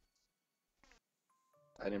like...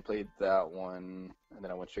 I didn't play that one, and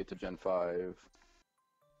then I went straight to Gen 5.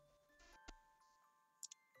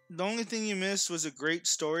 The only thing you missed was a great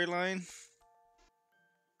storyline,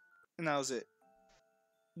 and that was it.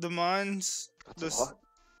 The Mons, That's a lot.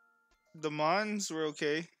 the Mons were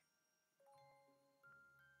okay.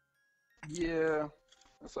 Yeah.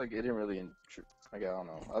 It's like, it didn't really... Like, I don't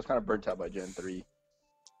know. I was kind of burnt out by Gen 3.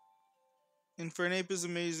 Infernape is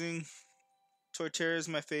amazing. Torterra is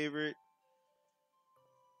my favorite.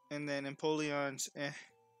 And then Empoleon's,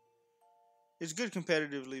 It's good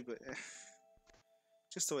competitively, but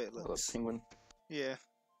just the way it looks. The penguin. Yeah.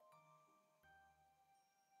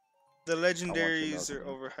 The legendaries are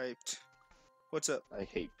overhyped. What's up? I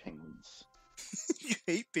hate penguins. You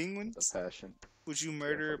hate penguins? The passion. Would you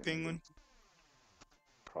murder a penguin?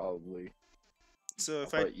 Probably. So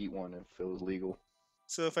if I'd probably eat one if it was legal.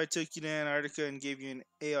 So if I took you to Antarctica and gave you an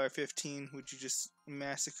AR-15, would you just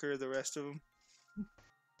massacre the rest of them?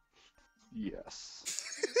 Yes.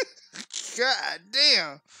 God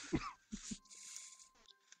damn!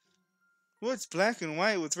 What's black and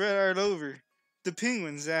white with red art over? The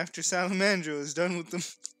penguins after Salamandro is done with them.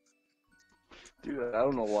 Dude, I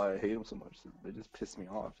don't know why I hate them so much. They just piss me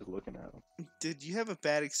off just looking at them. Did you have a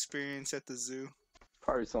bad experience at the zoo?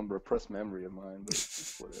 Probably some repressed memory of mine, but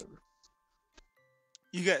it's whatever.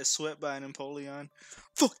 You got swept by an Empoleon.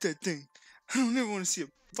 Fuck that thing. I don't ever want to see a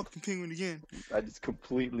fucking penguin again. I just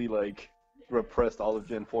completely like repressed all of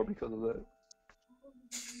Gen 4 because of that.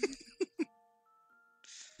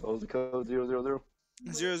 What was the code? 000?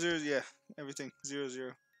 0, yeah, everything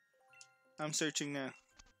 0. I'm searching now.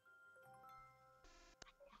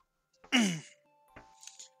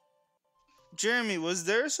 Jeremy, was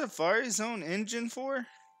there a Safari Zone in Gen 4?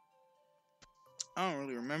 I don't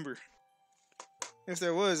really remember. If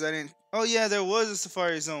there was, I didn't. Oh yeah, there was a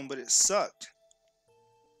Safari Zone, but it sucked.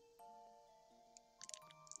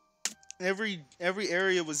 Every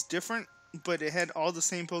area was different, but it had all the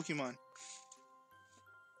same Pokemon.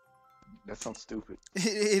 That sounds stupid.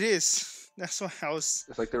 It is. That's why I was.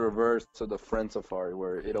 It's like the reverse of the Friend Safari,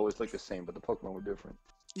 where it always looked the same, but the Pokemon were different.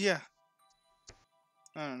 Yeah.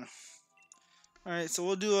 I don't know. Alright, so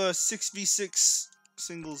we'll do a 6v6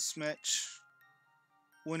 singles match.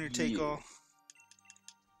 Winner take all.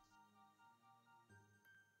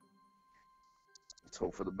 Let's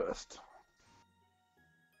hope for the best.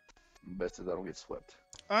 Best is I don't get swept.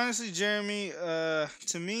 Honestly, Jeremy,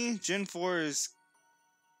 to me, Gen 4 is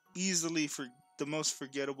easily for the most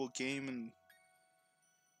forgettable game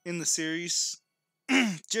in the series.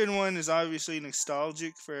 Gen 1 is obviously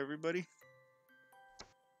nostalgic for everybody.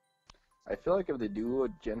 I feel like if they do a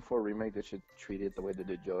Gen 4 remake, they should treat it the way they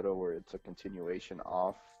did Johto, where it's a continuation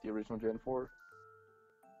off the original Gen 4.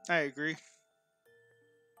 I agree.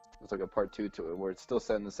 It's like a part 2 to it, where it's still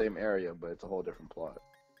set in the same area, but it's a whole different plot.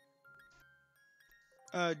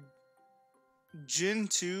 Gen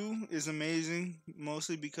 2 is amazing,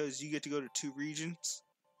 mostly because you get to go to 2 regions.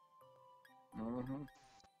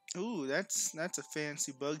 Mm-hmm. Ooh, that's a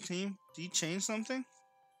fancy bug team. Did you change something?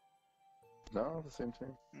 No, the same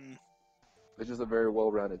team. Mm. It's just a very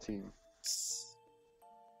well-rounded team.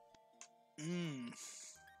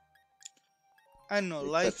 I know,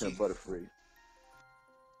 The like exception of Butterfree.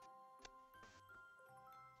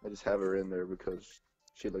 I just have her in there because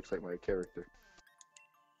she looks like my character.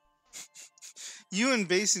 You and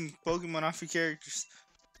basing Pokemon off your characters.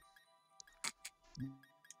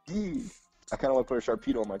 I kind of want to put a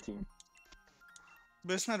Sharpedo on my team.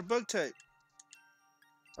 But it's not a bug type.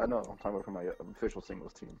 I know, I'm talking about for my official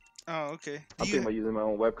singles team. Oh, okay. I'm thinking about using my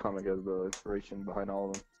own webcomic as the inspiration behind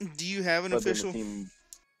all of them. Do you have an official team?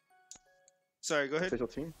 Sorry, go ahead. Official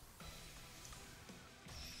team?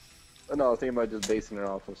 Oh, no, I was thinking about just basing it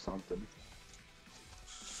off of something.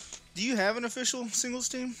 Do you have an official singles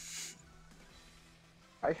team?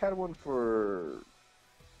 I had one for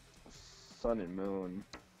Sun and Moon.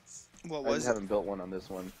 What I was just it? haven't built one on this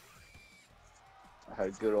one. I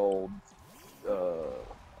had good old,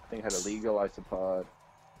 I think I had a legal isopod.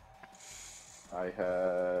 I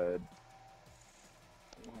had,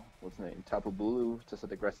 what's the name? Tapu Bulu, just at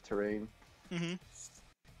the grassy terrain. Mm-hmm.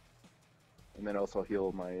 And then also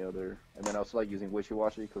heal my other, and then I also like using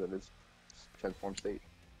Wishy-Washy because of its transform state.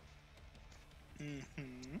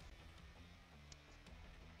 Mm-hmm.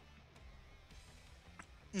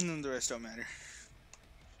 And then the rest don't matter.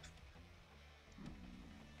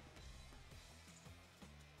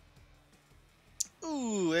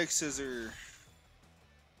 Ooh, X-Scissor.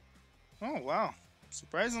 Oh, wow.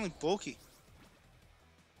 Surprisingly bulky.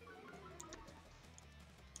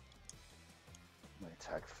 My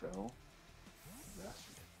attack fell. Bastard.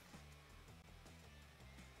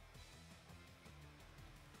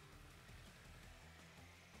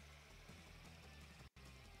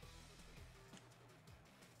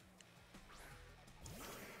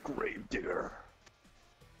 Gravedigger.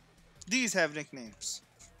 These have nicknames.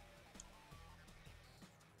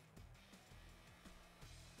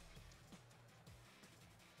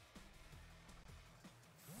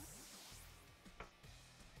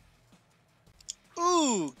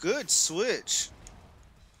 Ooh, good switch.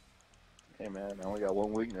 Hey man, I only got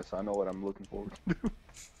one weakness. I know what I'm looking forward to.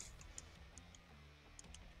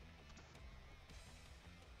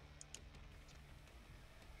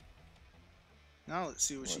 Now let's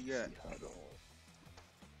see what you got. See how to-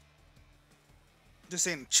 This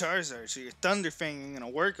ain't a Charizard, so your Thunder Fang ain't gonna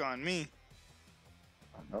work on me.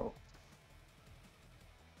 I know.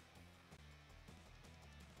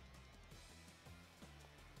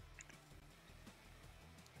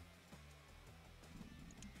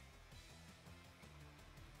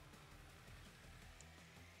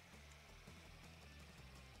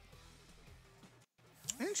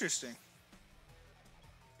 Interesting.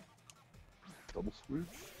 Double switch.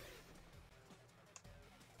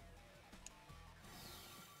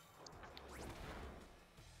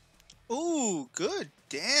 Ooh, good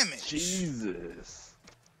damage. Jesus.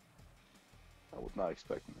 I was not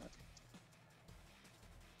expecting that.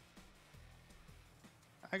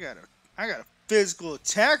 I got a physical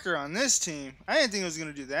attacker on this team. I didn't think it was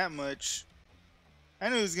gonna do that much. I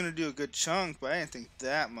knew it was gonna do a good chunk, but I didn't think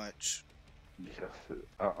that much. Yeah.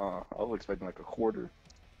 I was expecting like a quarter.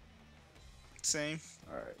 Same.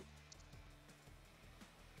 All right.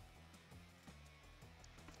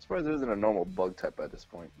 Surprised there isn't a normal bug type at this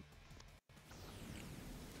point.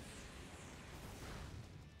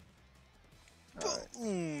 Alright.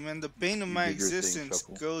 Boom, and the bane of You my did your thing, existence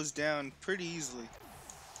Shuckle. goes down pretty easily.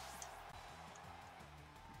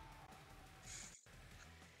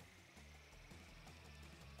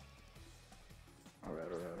 Alright.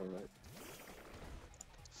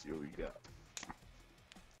 See what we got.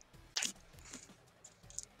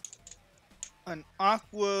 An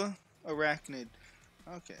aqua arachnid.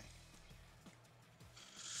 Okay.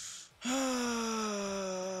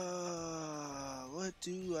 What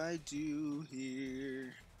do I do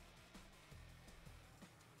here?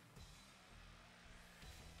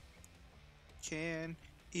 Can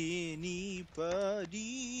anybody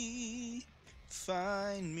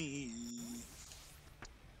find me?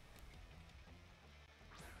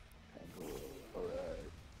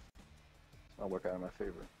 Alright. I'll work out in my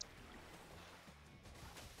favor.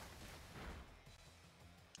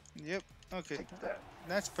 Yep. Okay. Take that.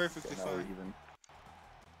 That's perfectly Okay, now we're fine. even.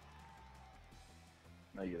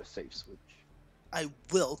 Now you get a safe switch. I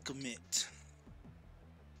welcome it.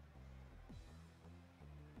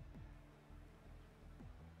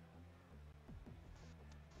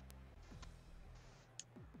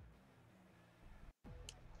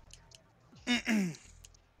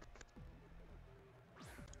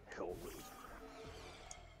 Hellraiser.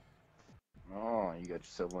 Oh, you got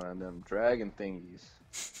yourself one of them dragon thingies.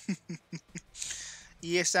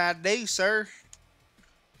 Yes, I do, sir.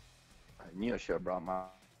 I knew I should have brought my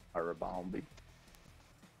Rabombi.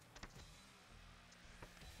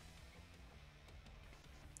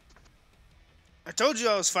 I told you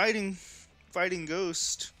I was fighting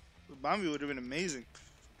Ghost. Bombi would have been amazing.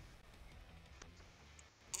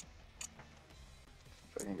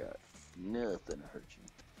 Fucking got nothing to hurt you.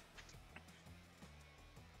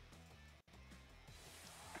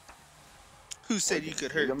 Who said you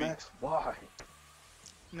could hurt me? Gigamax? Why?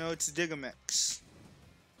 No, it's Digamax.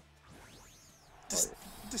 This, Oh,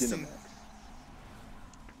 this thing,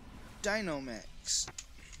 Dynamax. Dynamax.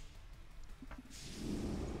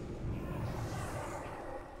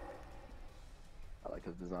 I like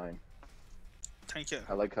his design. Thank you.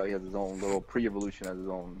 I like how he has his own little pre-evolution as his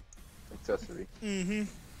own accessory. Mm-hmm.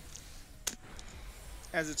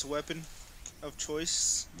 As its weapon of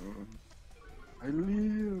choice. I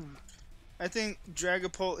live. I think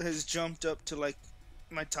Dragapult has jumped up to like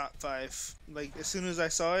my top 5. Like as soon as I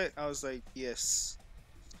saw it, I was like, yes.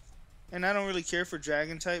 And I don't really care for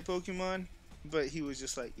dragon type Pokemon, but he was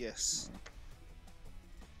just like, yes.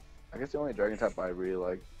 I guess the only dragon type I really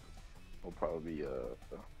like will probably be I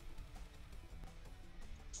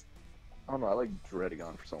don't know, I like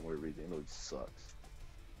Dredagon for some weird reason. It really sucks.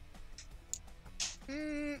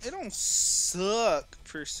 It don't suck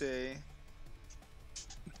per se,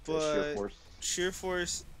 but Sheer Force. Sheer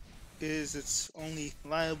Force is its only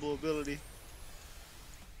liable ability.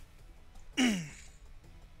 How am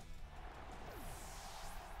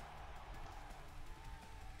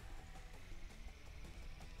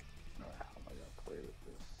I gonna play with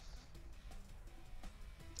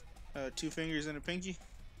this? 2 fingers and a pinky.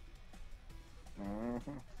 Look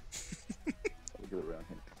at it around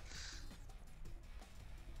here.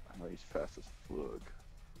 I know he's fast as flug.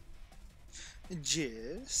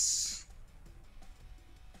 Jess.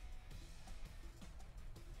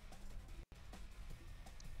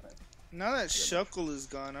 Now that Shuckle is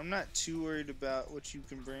gone, I'm not too worried about what you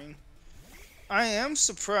can bring. I am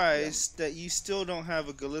surprised that you still don't have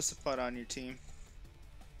a Golisopod on your team.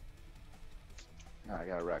 Nah, I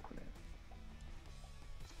got a Raccoon.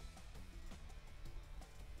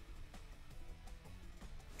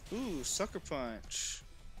 Ooh, Sucker Punch.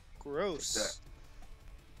 Gross.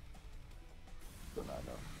 Still not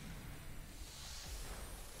enough.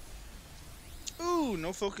 Ooh,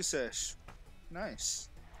 no Focus Sash. Nice.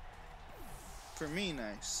 For me,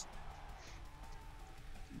 nice.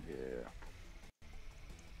 Yeah.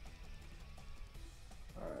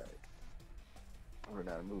 Alright. I'm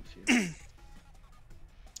running out of moves here.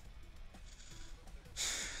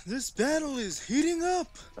 This battle is heating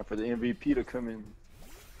up. Time for the MVP to come in.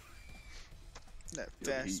 That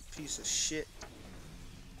Yo, fast piece of shit.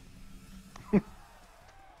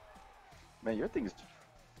 Man, your thing is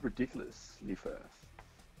ridiculously fast.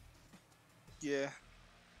 Yeah.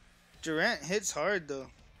 Durant hits hard though.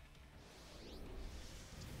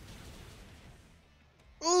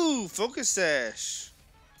 Ooh, Focus Sash.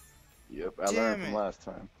 Yep, I Damn learned from it. last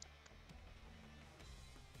time.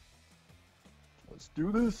 Let's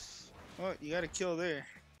do this. Oh, you got a kill there.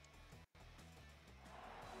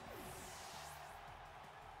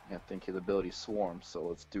 I think his ability swarms, so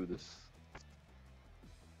let's do this.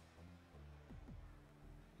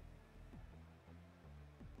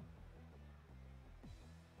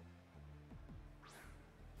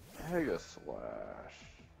 Mega Slash.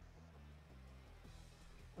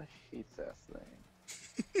 I hate that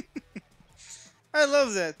thing. I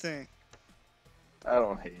love that thing. I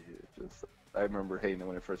don't hate it. Just I remember hating it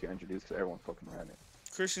when it first got introduced because everyone fucking ran it.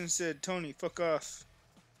 Christian said, Tony, fuck off.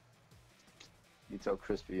 You tell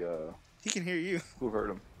Crispy, He can hear you. who hurt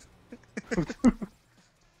him?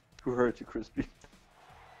 Who hurt you, Crispy?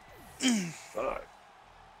 Fuck.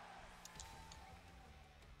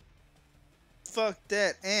 Fuck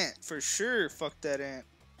that ant. For sure, fuck that ant.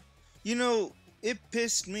 You know, it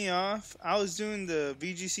pissed me off. I was doing the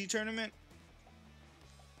VGC tournament,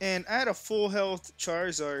 and I had a full health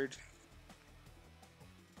Charizard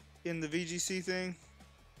in the VGC thing,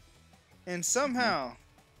 and somehow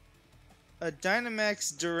a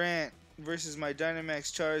Dynamax Durant versus my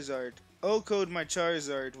Dynamax Charizard O-code my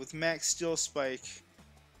Charizard with Max Steel Spike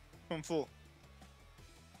from full.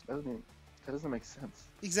 That doesn't make sense.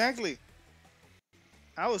 Exactly.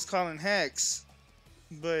 I was calling hacks,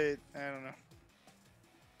 but I don't know.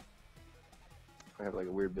 I have like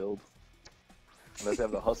a weird build. Unless they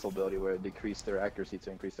have the hustle ability where it decreases their accuracy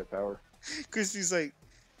to increase their power. Crispy's like,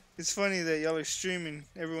 it's funny that y'all are streaming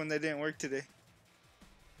everyone that didn't work today.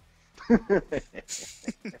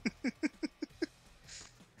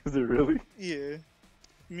 Is it really? Yeah.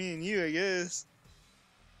 Me and you, I guess.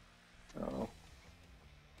 Oh.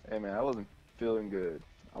 Hey man, I wasn't feeling good.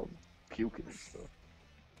 I was puking and stuff.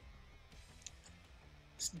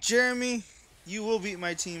 Jeremy, you will beat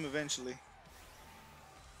my team eventually.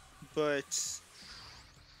 But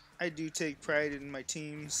I do take pride in my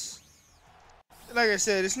teams. Like I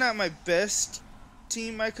said, it's not my best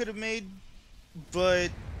team I could have made, but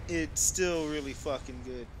it's still really fucking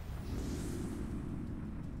good.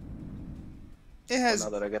 It has.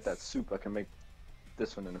 Well, now that I got that soup, I can make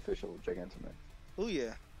this one an official Gigantamax. Oh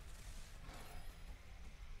yeah.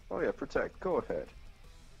 Oh yeah, protect. Go ahead.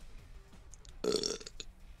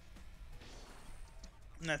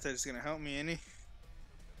 Not that it's gonna help me any.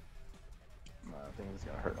 Nah, I think it's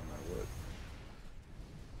gonna hurt on that wood.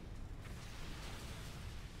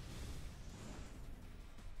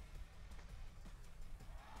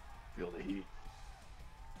 Feel the heat.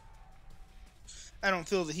 I don't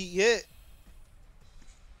feel the heat yet.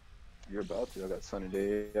 You're about to. I got sunny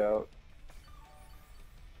day out.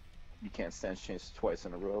 You can't stand change twice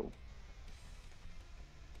in a row.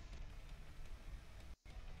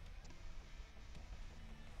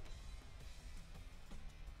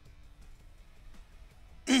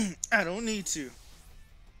 I don't need to.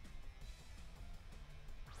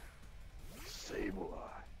 Sableye.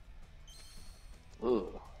 Ugh.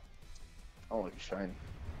 I don't like shiny.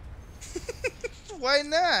 Why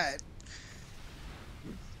not?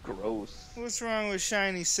 Gross. What's wrong with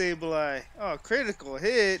shiny Sableye? Oh, critical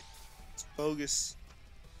hit. It's bogus.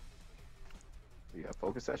 You have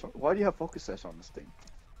focus sash on? Why do you have focus sash on this thing?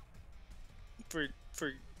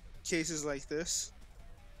 For cases like this.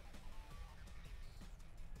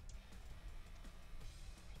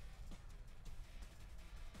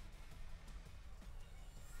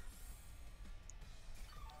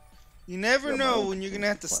 You never Yeah, my know own when you're gonna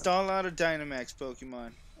have to contingency stall out a Dynamax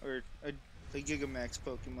Pokemon or a Gigamax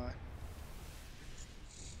Pokemon.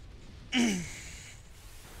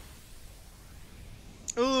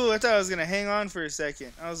 Ooh, I thought I was gonna hang on for a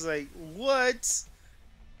second. I was like, what?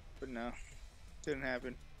 But no, didn't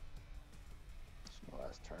happen. It's my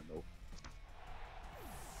last turn though.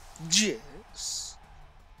 Yes.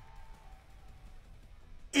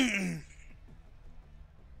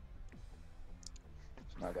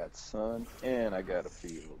 So I got sun and I got a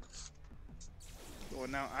field. Well,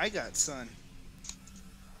 now I got sun.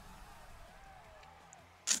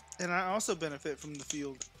 And I also benefit from the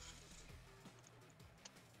field.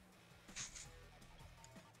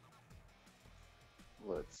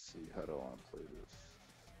 Let's see, how do I want to play this?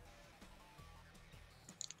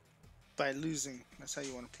 By losing. That's how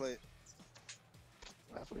you want to play it.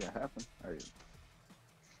 That's what's gonna happen. Alright.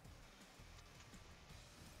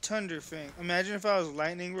 Thunderfang. Imagine if I was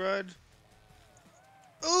Lightning Rod.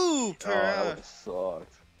 Ooh, Oh, that Para. would've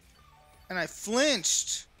sucked. And I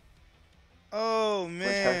flinched. Oh,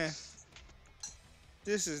 man. Hex.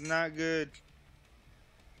 This is not good.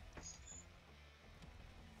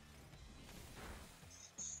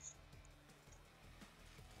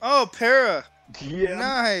 Oh, Para. Yeah,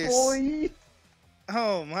 Nice. boy.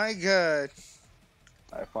 Oh my god.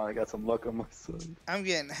 I finally got some luck on my side. I'm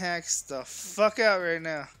getting hacked the fuck out right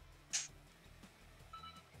now.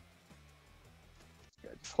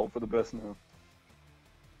 Yeah, just hope for the best now.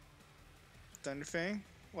 Thunderfang.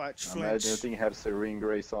 Watch I flinch. imagine everything have Serene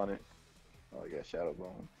Grace on it. Oh, yeah, Shadow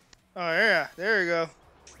Bone. Oh yeah, there we go.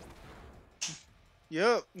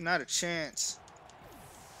 Yup, not a chance.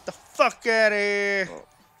 The fuck out of here. Oh.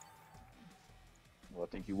 Well, I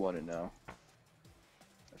think you won it now.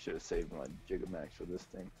 I should have saved my Gigamax for this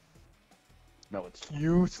thing. No, it's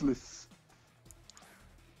useless.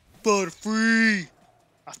 Butterfree.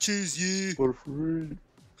 I choose you. For free.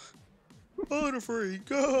 Butterfree,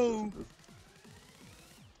 go.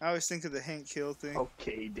 I always think of the Hank Hill thing.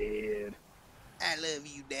 Okay, Dad. I love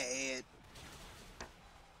you, Dad.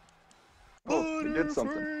 Oh, you did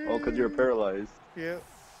something. Oh, because you're paralyzed. Yep.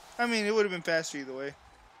 I mean, it would have been faster either way.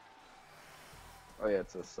 Oh, yeah,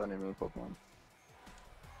 it's a Sun and Moon Pokemon.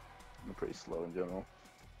 I'm pretty slow in general.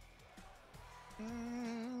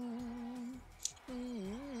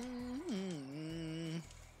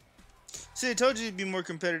 See, I told you to be more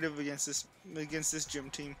competitive against this gym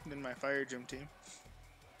team than my fire gym team.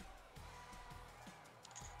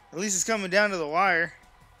 At least it's coming down to the wire.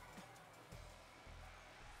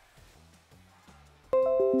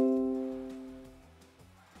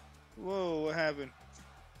 Whoa, what happened?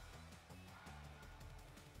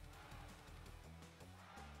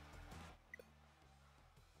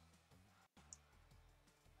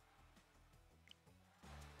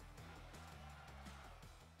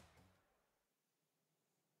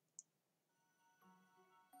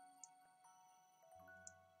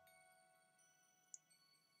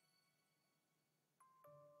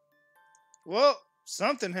 Well,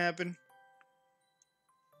 something happened.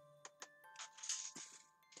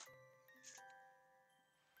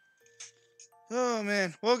 Oh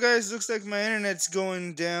man. Well guys, looks like my internet's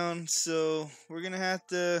going down, so we're gonna have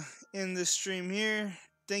to end this stream here.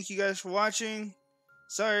 Thank you guys for watching.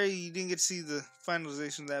 Sorry you didn't get to see the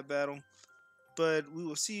finalization of that battle, but we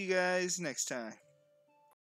will see you guys next time.